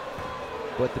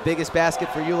 but the biggest basket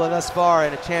for YULA thus far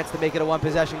and a chance to make it a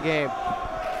one-possession game.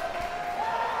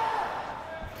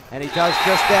 And he does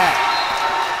just that.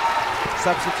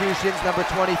 Substitutions, number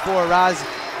 24, Raz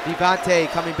Vivante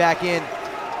coming back in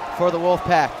for the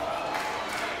Wolfpack.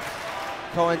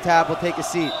 Cohentab will take a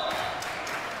seat.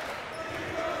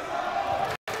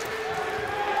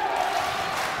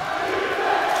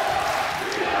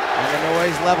 And the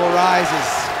noise level rises.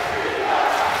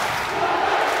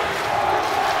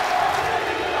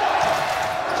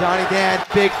 Johnny Dan,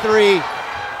 big three.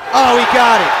 Oh, he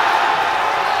got it.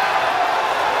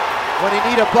 When you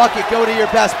need a bucket, go to your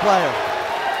best player.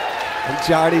 And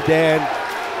Johnny Dan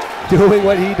doing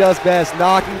what he does best,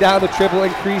 knocking down the triple,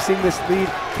 increasing this lead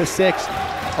to 6.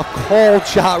 A cold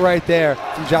shot right there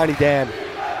from Johnny Dan.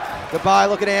 Goodbye,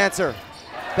 looking to answer.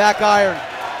 Back iron,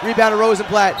 rebound to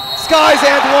Rosenblatt. Skies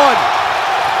and one.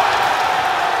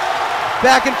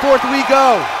 Back and forth we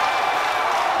go.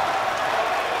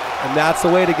 And that's the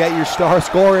way to get your star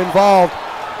scorer involved.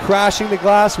 Crashing the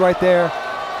glass right there.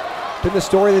 Been the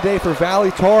story of the day for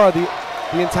Valley Torah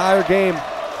the entire game.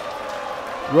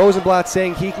 Rosenblatt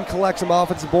saying he can collect some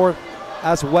offensive board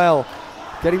as well.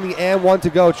 Getting the and one to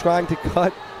go, trying to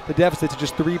cut the deficit to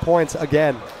just 3 points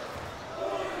again.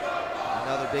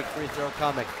 Another big free throw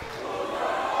coming.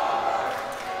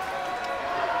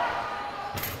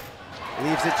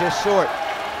 Leaves it just short.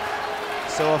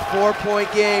 So a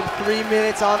 4-point game, 3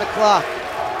 minutes on the clock.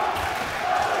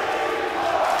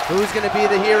 Who's going to be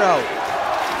the hero?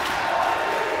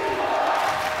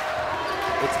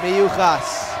 It's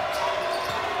Mayuchas.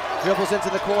 Dribbles into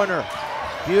the corner.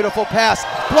 Beautiful pass.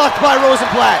 Blocked by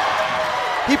Rosenblatt.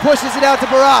 He pushes it out to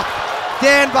Barak.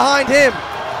 Dan behind him.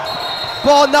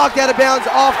 Ball knocked out of bounds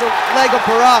off the leg of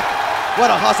Barak.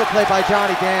 What a hustle play by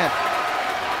Johnny Dan.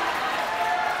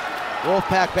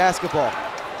 Wolfpack basketball.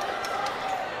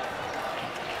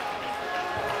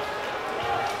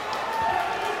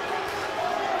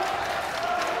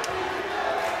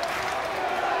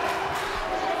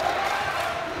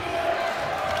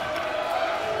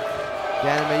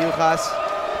 Dan and Mayuchas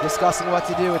discussing what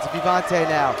to do. It's Vivante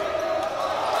now.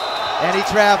 And he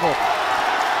traveled.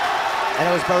 And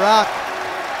it was Barak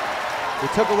who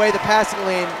took away the passing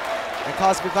lane and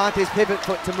caused Vivante's pivot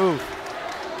foot to move.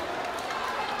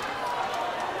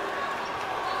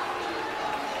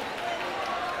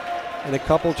 And a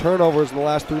couple turnovers in the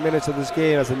last 3 minutes of this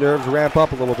game as the nerves ramp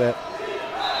up a little bit.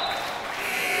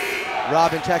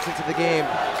 Robin checks into the game.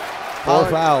 4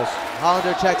 fouls.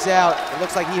 Hollander checks out. It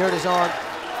looks like he hurt his arm.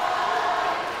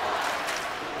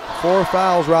 4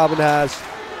 fouls Robin has.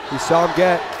 We saw him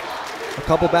get a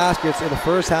couple baskets in the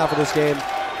first half of this game.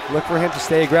 Look for him to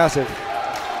stay aggressive.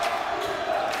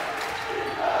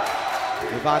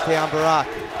 Vivante on Barak.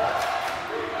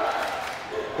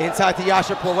 Inside to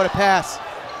Yashapur, what a pass.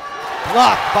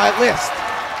 Blocked by List.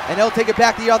 And he'll take it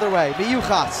back the other way.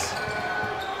 Miyuchas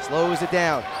slows it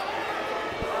down.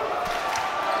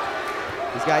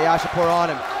 He's got Yashapur on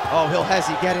him. Oh, he'll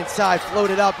Hezi get inside, float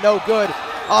it up, no good.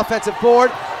 Offensive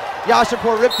board.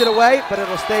 Yashapur ripped it away, but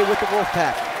it'll stay with the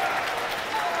Wolfpack.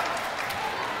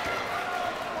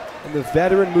 And the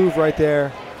veteran move right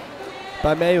there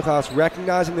by Miyuchas,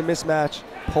 recognizing the mismatch,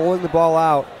 pulling the ball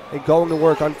out, and going to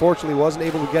work. Unfortunately, wasn't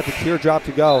able to get the teardrop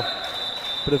to go.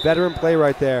 But a veteran play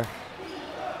right there.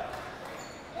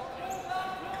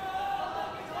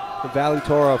 The Valley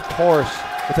Torah, of course,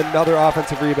 with another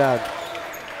offensive rebound.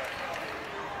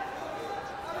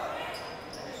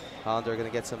 Hollander going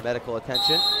to get some medical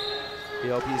attention. We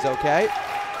hope he's okay.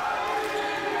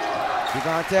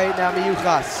 Vivante, now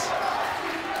Miyuchas.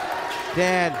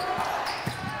 Dan.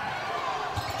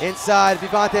 Inside,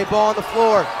 Vivante, ball on the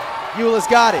floor. YULA's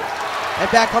got it. And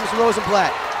back comes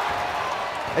Rosenblatt.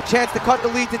 A chance to cut the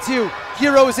lead to 2.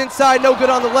 Hero is inside, no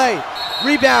good on the lay.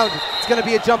 Rebound, it's going to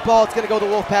be a jump ball. It's going to go the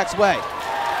Wolfpack's way.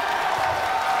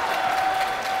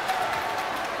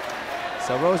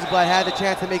 So Rosenblatt had the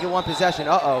chance to make it 1 possession.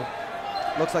 Uh-oh.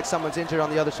 Looks like someone's injured on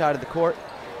the other side of the court.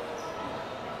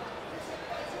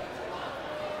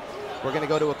 We're going to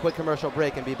go to a quick commercial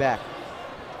break and be back.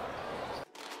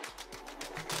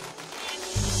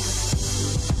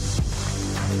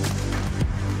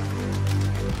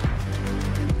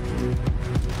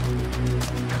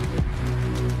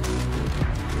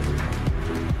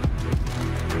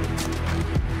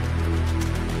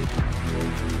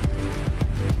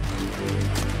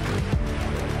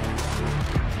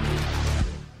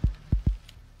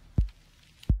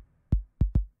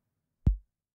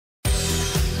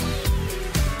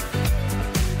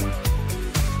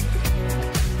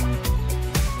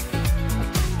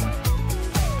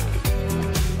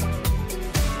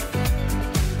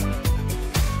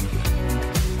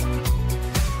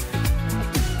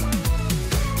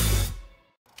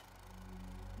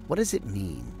 What does it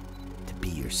mean to be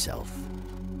yourself?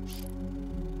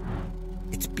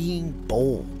 It's being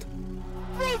bold.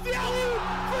 Throws the alley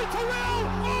for Terrell.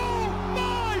 Oh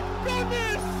my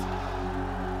goodness!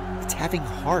 It's having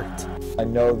heart. I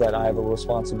know that I have a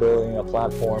responsibility and a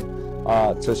platform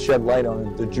to shed light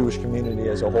on the Jewish community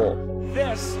as a whole.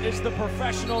 This is the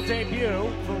professional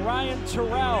debut for Ryan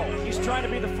Terrell. He's trying to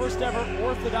be the first ever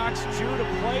Orthodox Jew to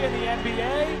play in the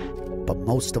NBA. But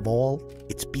most of all,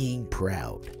 it's being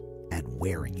proud and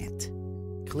wearing it.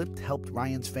 Clipped helped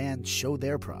Ryan's fans show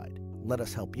their pride. Let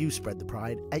us help you spread the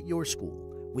pride at your school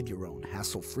with your own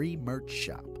hassle-free merch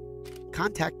shop.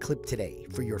 Contact Clipped today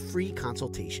for your free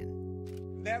consultation.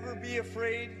 Never be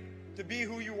afraid to be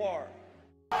who you are.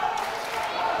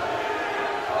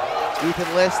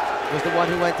 Ethan List was the one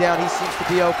who went down. He seems to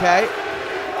be okay.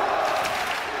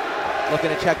 Looking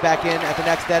to check back in at the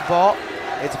next dead ball.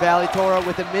 It's Valley Torah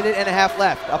with 1.5 minutes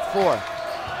left, up 4.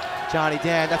 Johnny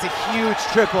Dan, that's a huge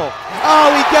triple.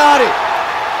 Oh, he got it!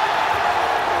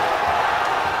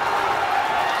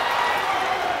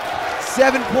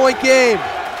 Seven-point game.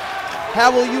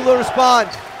 How will YULA respond?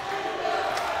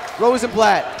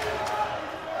 Rosenblatt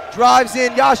drives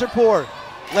in, Yashapur.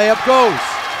 Layup goes.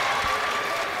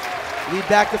 Lead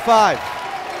back to 5.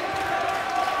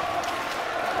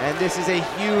 And this is a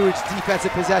huge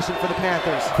defensive possession for the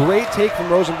Panthers. Great take from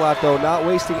Rosenblatt, though, not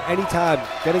wasting any time.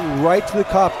 Getting right to the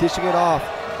cup, dishing it off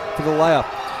for the layup.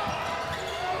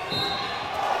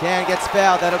 Dan gets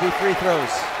fouled. That'll be free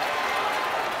throws.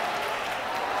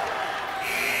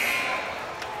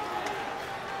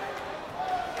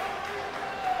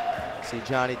 See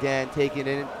Johnny Dan taking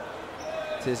it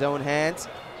to his own hands.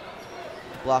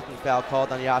 Blocking foul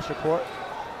called on Yashapur.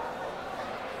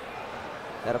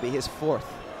 That'll be his 4th.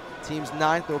 Team's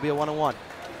 9th, there will be a 1-on-1.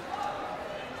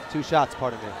 2 shots,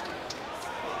 pardon me.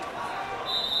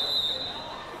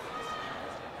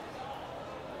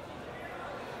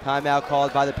 Timeout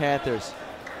called by the Panthers.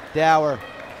 Dower,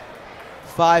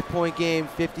 5-point game,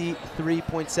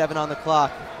 53.7 on the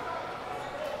clock.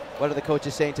 What are the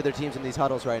coaches saying to their teams in these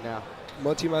huddles right now?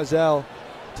 Monty Mazel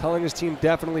telling his team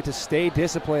definitely to stay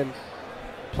disciplined,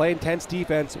 play intense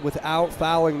defense without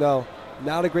fouling though.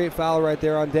 Not a great foul right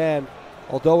there on Dan.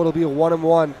 Although it'll be a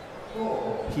 1-and-1,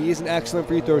 he is an excellent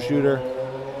free throw shooter.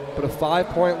 But a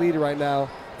 5-point lead right now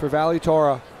for Valley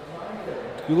Torah.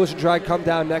 YULA should try and come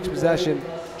down next possession,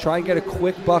 try and get a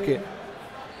quick bucket.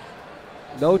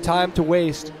 No time to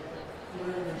waste.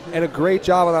 And a great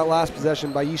job on that last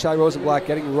possession by Yishai Rosenblatt,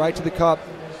 getting right to the cup,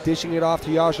 dishing it off to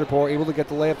Yasharpour, able to get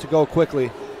the layup to go quickly.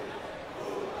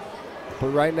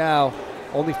 But right now,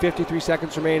 only 53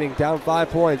 seconds remaining, down 5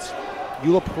 points.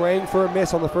 YULA praying for a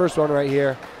miss on the first one right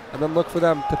here, and then look for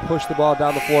them to push the ball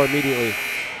down the floor immediately.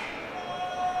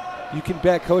 You can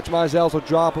bet Coach Mizels will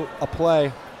drop a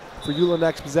play for YULA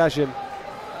next possession.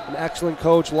 An excellent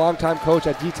coach, longtime coach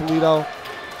at D Toledo.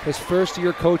 His first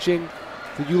year coaching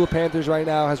the YULA Panthers right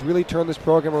now has really turned this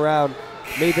program around,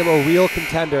 made them a real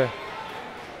contender.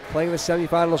 Playing the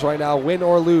semifinals right now, win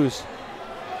or lose.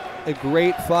 A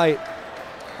great fight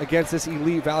against this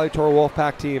elite Valley Torah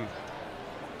Wolfpack team.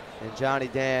 And Johnny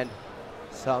Dan,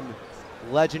 some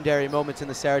legendary moments in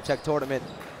the Sarachek tournament,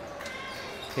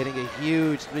 hitting a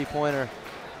huge three-pointer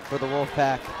for the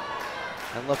Wolfpack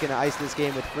and looking to ice this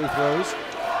game with free throws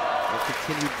and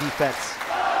continued defense.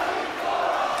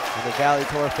 And the Valley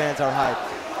Torah fans are hyped,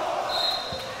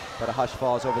 but a hush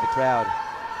falls over the crowd.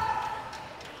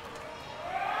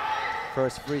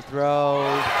 First free throw,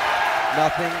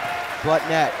 nothing but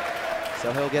net,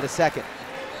 so he'll get a second.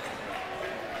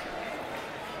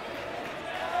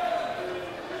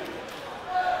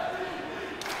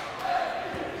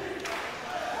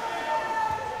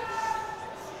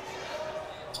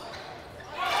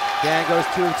 Dan goes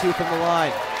 2 of 2 from the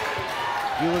line.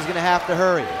 YULA's gonna have to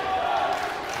hurry.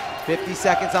 50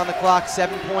 seconds on the clock,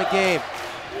 7-point game.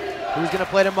 Who's gonna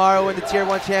play tomorrow in the Tier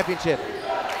 1 championship?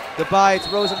 Goodbye, it's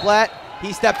Rosenblatt.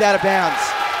 He stepped out of bounds.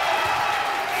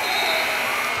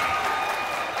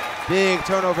 Big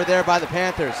turnover there by the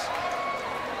Panthers.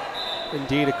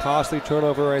 Indeed, a costly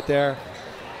turnover right there.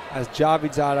 As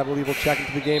Javidzad, I believe, will check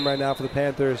into the game right now for the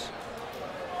Panthers.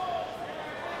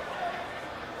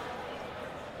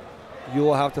 You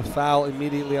will have to foul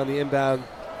immediately on the inbound.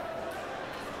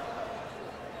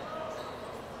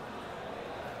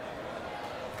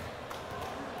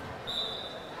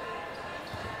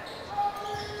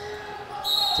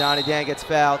 Johnny Dan gets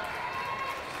fouled.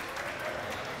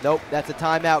 Nope, that's a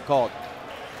timeout called.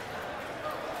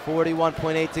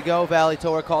 41.8 to go. Valley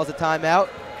Torah calls a timeout.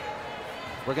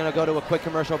 We're going to go to a quick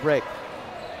commercial break.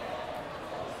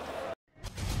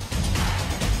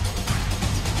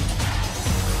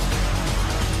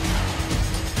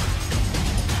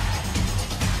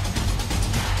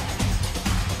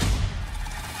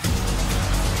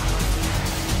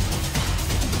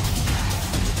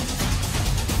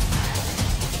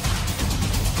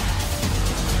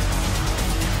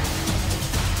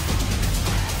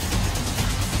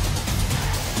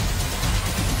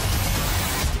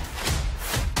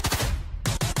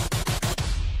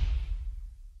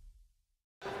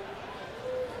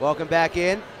 Welcome back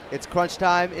in. It's crunch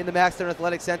time in the Max Stern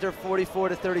Athletic Center,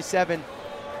 44-37.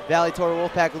 Valley Torah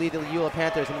Wolfpack lead the YULA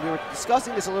Panthers. And we were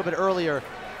discussing this a little bit earlier,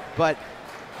 but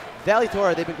Valley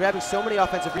Torah, they've been grabbing so many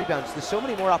offensive rebounds. There's so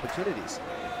many more opportunities.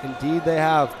 Indeed they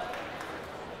have.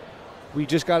 We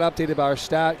just got updated by our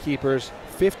stat keepers.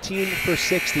 15 for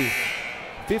 60.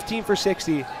 15 for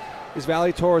 60 is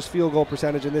Valley Torah's field goal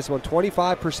percentage in this one,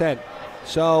 25%.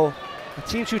 So the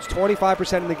team shoots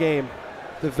 25% in the game.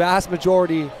 The vast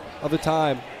majority of the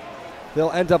time, they'll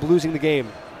end up losing the game.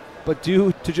 But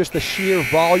due to just the sheer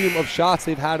volume of shots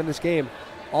they've had in this game,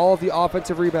 all of the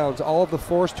offensive rebounds, all of the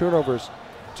forced turnovers,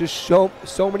 just show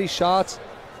so many shots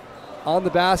on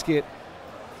the basket.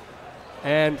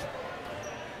 And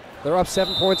they're up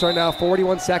 7 points right now,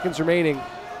 41 seconds remaining.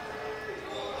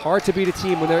 Hard to beat a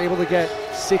team when they're able to get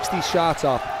 60 shots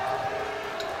up.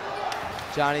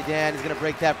 Johnny Dan is going to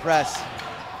break that press.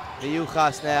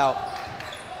 Miyuchas now.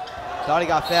 Thought he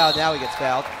got fouled, now he gets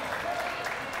fouled.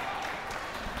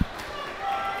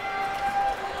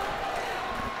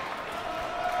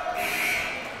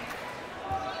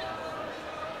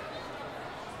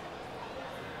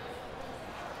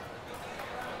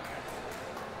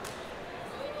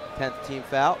 Tenth team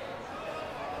foul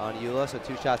on YULA, so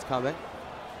 2 shots coming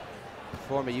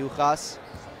for Miyuchas.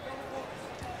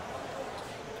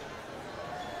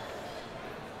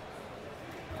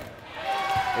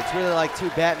 It's really like 2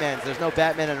 Batmans. There's no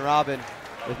Batman and Robin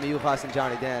with Miyuchas and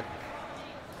Johnny Dan.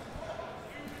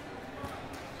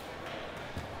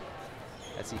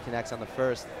 As he connects on the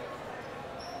first.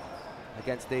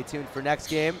 Again, stay tuned for next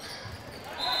game.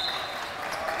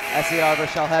 SAR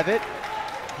versus Shalhevet.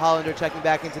 Hollander checking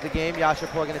back into the game.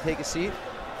 Yashapur going to take a seat.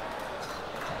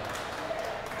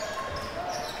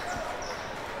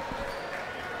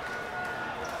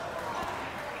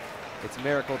 It's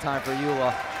miracle time for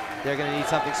YULA. They're going to need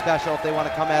something special if they want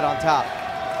to come out on top.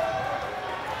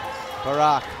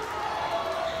 Barak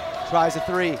tries a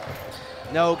three.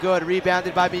 No good.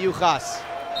 Rebounded by Miyuchas.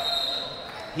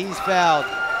 He's fouled.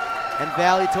 And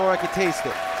Valley Torah can taste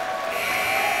it.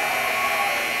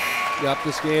 Yep,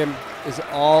 this game is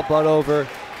all but over.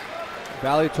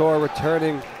 Valley Torah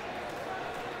returning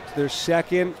to their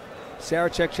second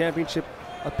Sarachek Championship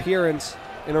appearance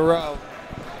in a row.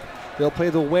 They'll play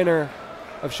the winner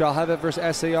of Shalhevet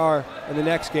versus SAR in the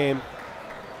next game.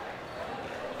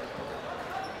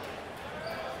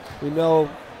 We know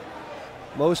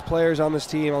most players on this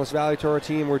team, on this Valley Torah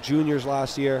team, were juniors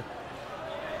last year.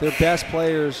 Their best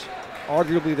players,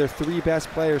 arguably their three best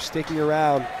players sticking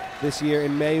around this year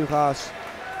in Meyuchas,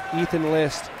 Ethan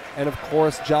List, and of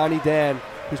course Johnny Dan,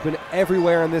 who's been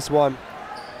everywhere in this one.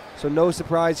 So no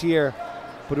surprise here,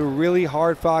 but a really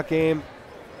hard-fought game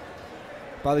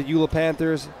by the YULA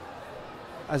Panthers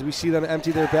as we see them empty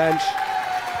their bench.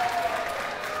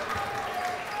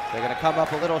 They're going to come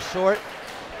up a little short,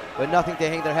 but nothing to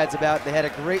hang their heads about. They had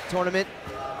a great tournament,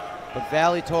 but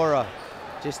Valley Torah,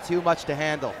 just too much to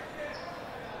handle.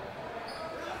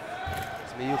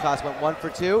 Miyuchas went 1 for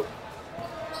 2.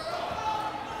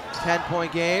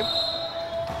 10-point game.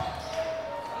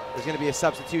 There's going to be a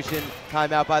substitution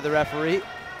timeout by the referee.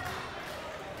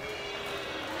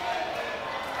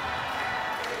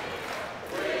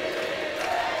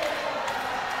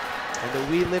 And the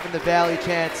We Live in the Valley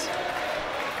chants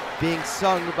being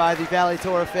sung by the Valley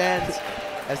Torah fans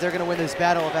as they're going to win this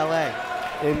Battle of LA.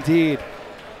 Indeed.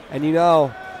 And you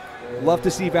know, love to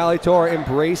see Valley Torah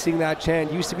embracing that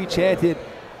chant. Used to be chanted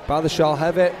by the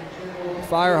Shalhevet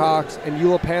Firehawks and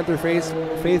YULA Panther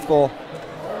faithful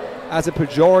as a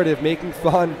pejorative, making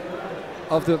fun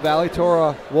of the Valley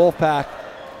Torah Wolfpack.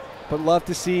 But love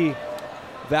to see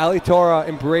Valley Torah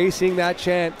embracing that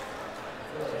chant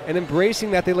and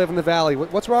embracing that they live in the Valley.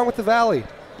 What's wrong with the Valley?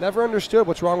 Never understood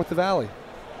what's wrong with the Valley.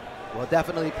 Well, it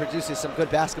definitely produces some good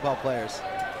basketball players.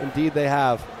 Indeed they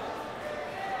have.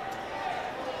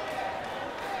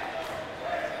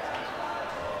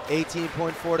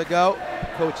 $18.4 to go.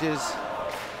 Coaches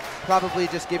probably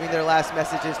just giving their last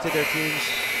messages to their teams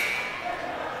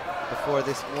before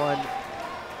this one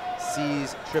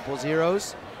sees triple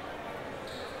zeros.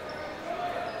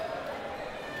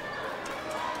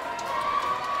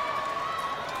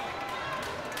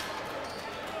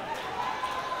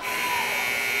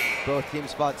 Both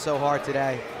teams fought so hard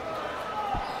today.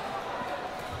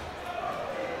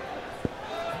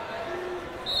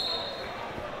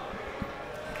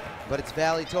 But it's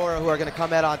Valley Torah who are going to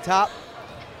come out on top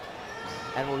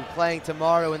and will be playing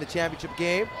tomorrow in the championship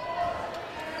game.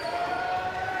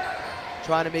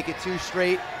 Trying to make it 2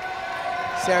 straight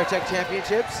Sarachek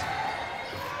championships.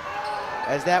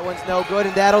 As that one's no good,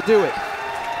 and that'll do it.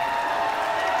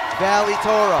 Valley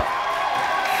Torah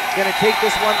going to take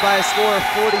this one by a score of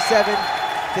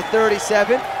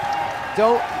 47-37.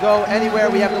 Don't go anywhere.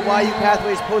 We have the YU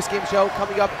Pathways postgame show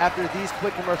coming up after these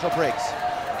quick commercial breaks.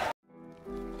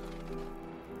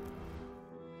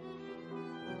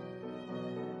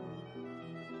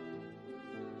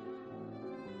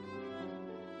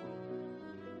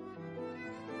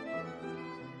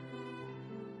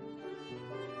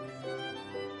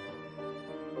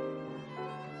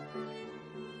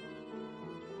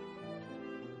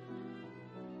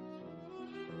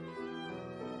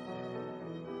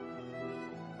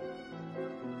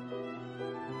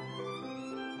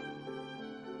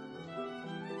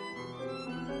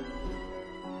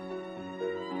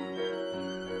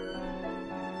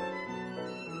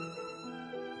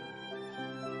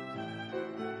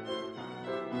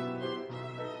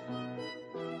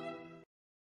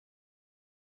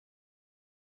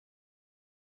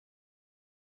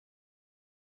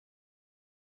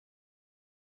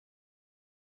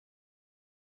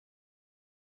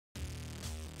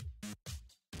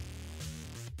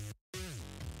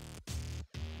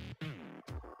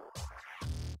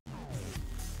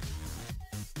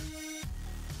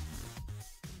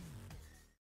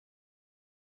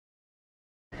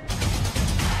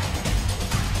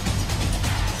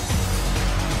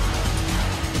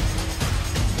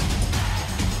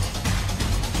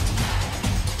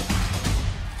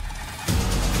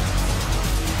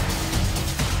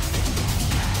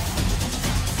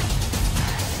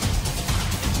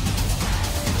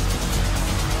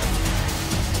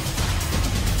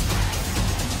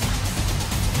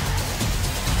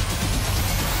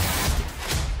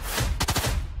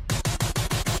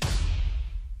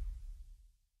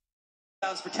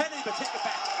 rebounds for Kennedy, but taken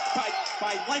back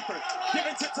by Langford.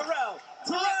 Given to Terrell.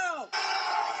 Terrell!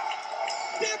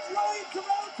 Gives Ryan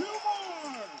Terrell 2 more!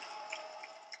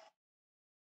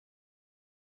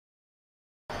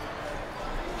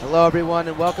 Hello everyone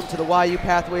and welcome to the YU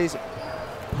Pathways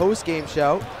post-game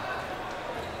show.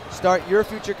 Start your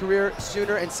future career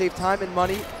sooner and save time and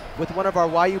money with one of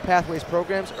our YU Pathways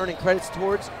programs, earning credits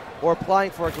towards or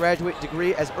applying for a graduate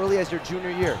degree as early as your junior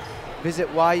year. Visit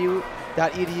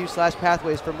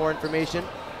yu.edu/pathways for more information.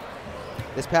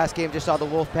 This past game just saw the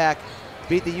Wolfpack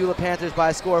beat the YULA Panthers by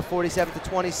a score of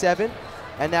 47-27.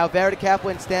 And now Varid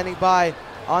Kaplan standing by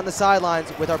on the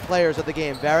sidelines with our players of the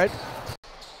game. Varid?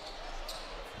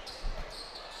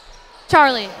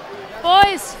 Charlie,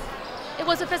 boys, it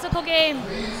was a physical game.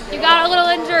 You got a little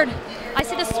injured. I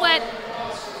see the sweat.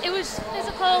 It was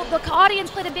physical. The audience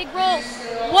played a big role.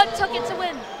 What took it to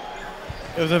win?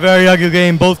 It was a very ugly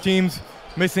game. Both teams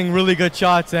missing really good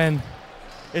shots, and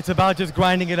it's about just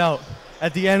grinding it out.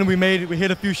 At the end, we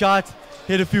hit a few shots,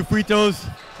 hit a few free throws,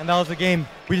 and that was the game.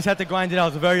 We just had to grind it out.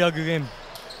 It was a very ugly game.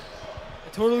 I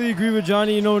totally agree with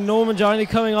Johnny. You know, Noam and Johnny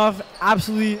coming off,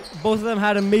 absolutely, both of them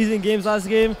had amazing games last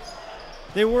game.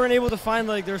 They weren't able to find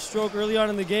like their stroke early on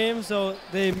in the game, so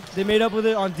they made up with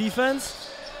it on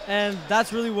defense, and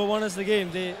that's really what won us the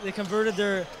game. They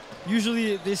converted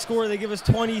usually they score, they give us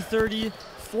 20, 30,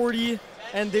 40,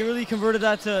 and they really converted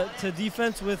that to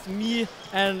defense with me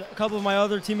and a couple of my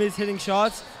other teammates hitting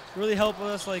shots. It really helped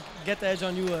us like get the edge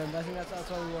on YULA, and I think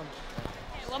that's why we won.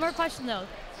 One more question though.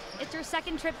 It's your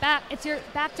second trip back. It's your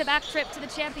back-to-back trip to the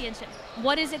championship.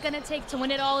 What is it going to take to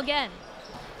win it all again?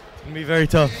 It's going to be very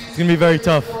tough. It's going to be very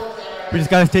tough. We just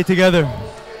got to stay together.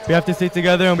 We have to stay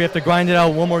together, and we have to grind it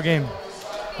out one more game.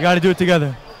 We got to do it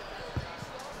together.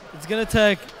 It's going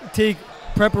to take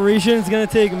preparation. It's going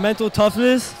to take mental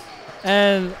toughness.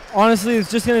 And honestly, it's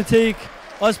just going to take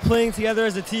us playing together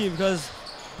as a team, because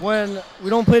when we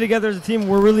don't play together as a team,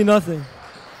 we're really nothing.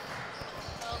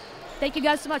 Thank you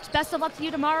guys so much. Best of luck to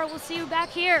you tomorrow. We'll see you back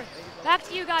here. Back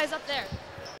to you guys up there.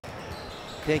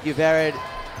 Thank you, Varid.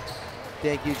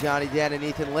 Thank you, Johnny, Dan, and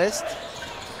Ethan List.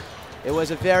 It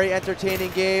was a very entertaining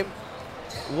game.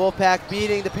 Wolfpack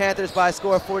beating the Panthers by a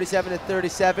score of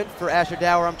 47-37. For Asher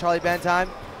Dower, I'm Charlie Bentheim.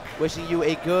 Wishing you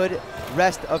a good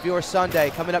rest of your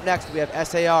Sunday. Coming up next, we have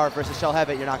SAR versus Shell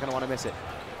Heavitt. You're not going to want to miss it.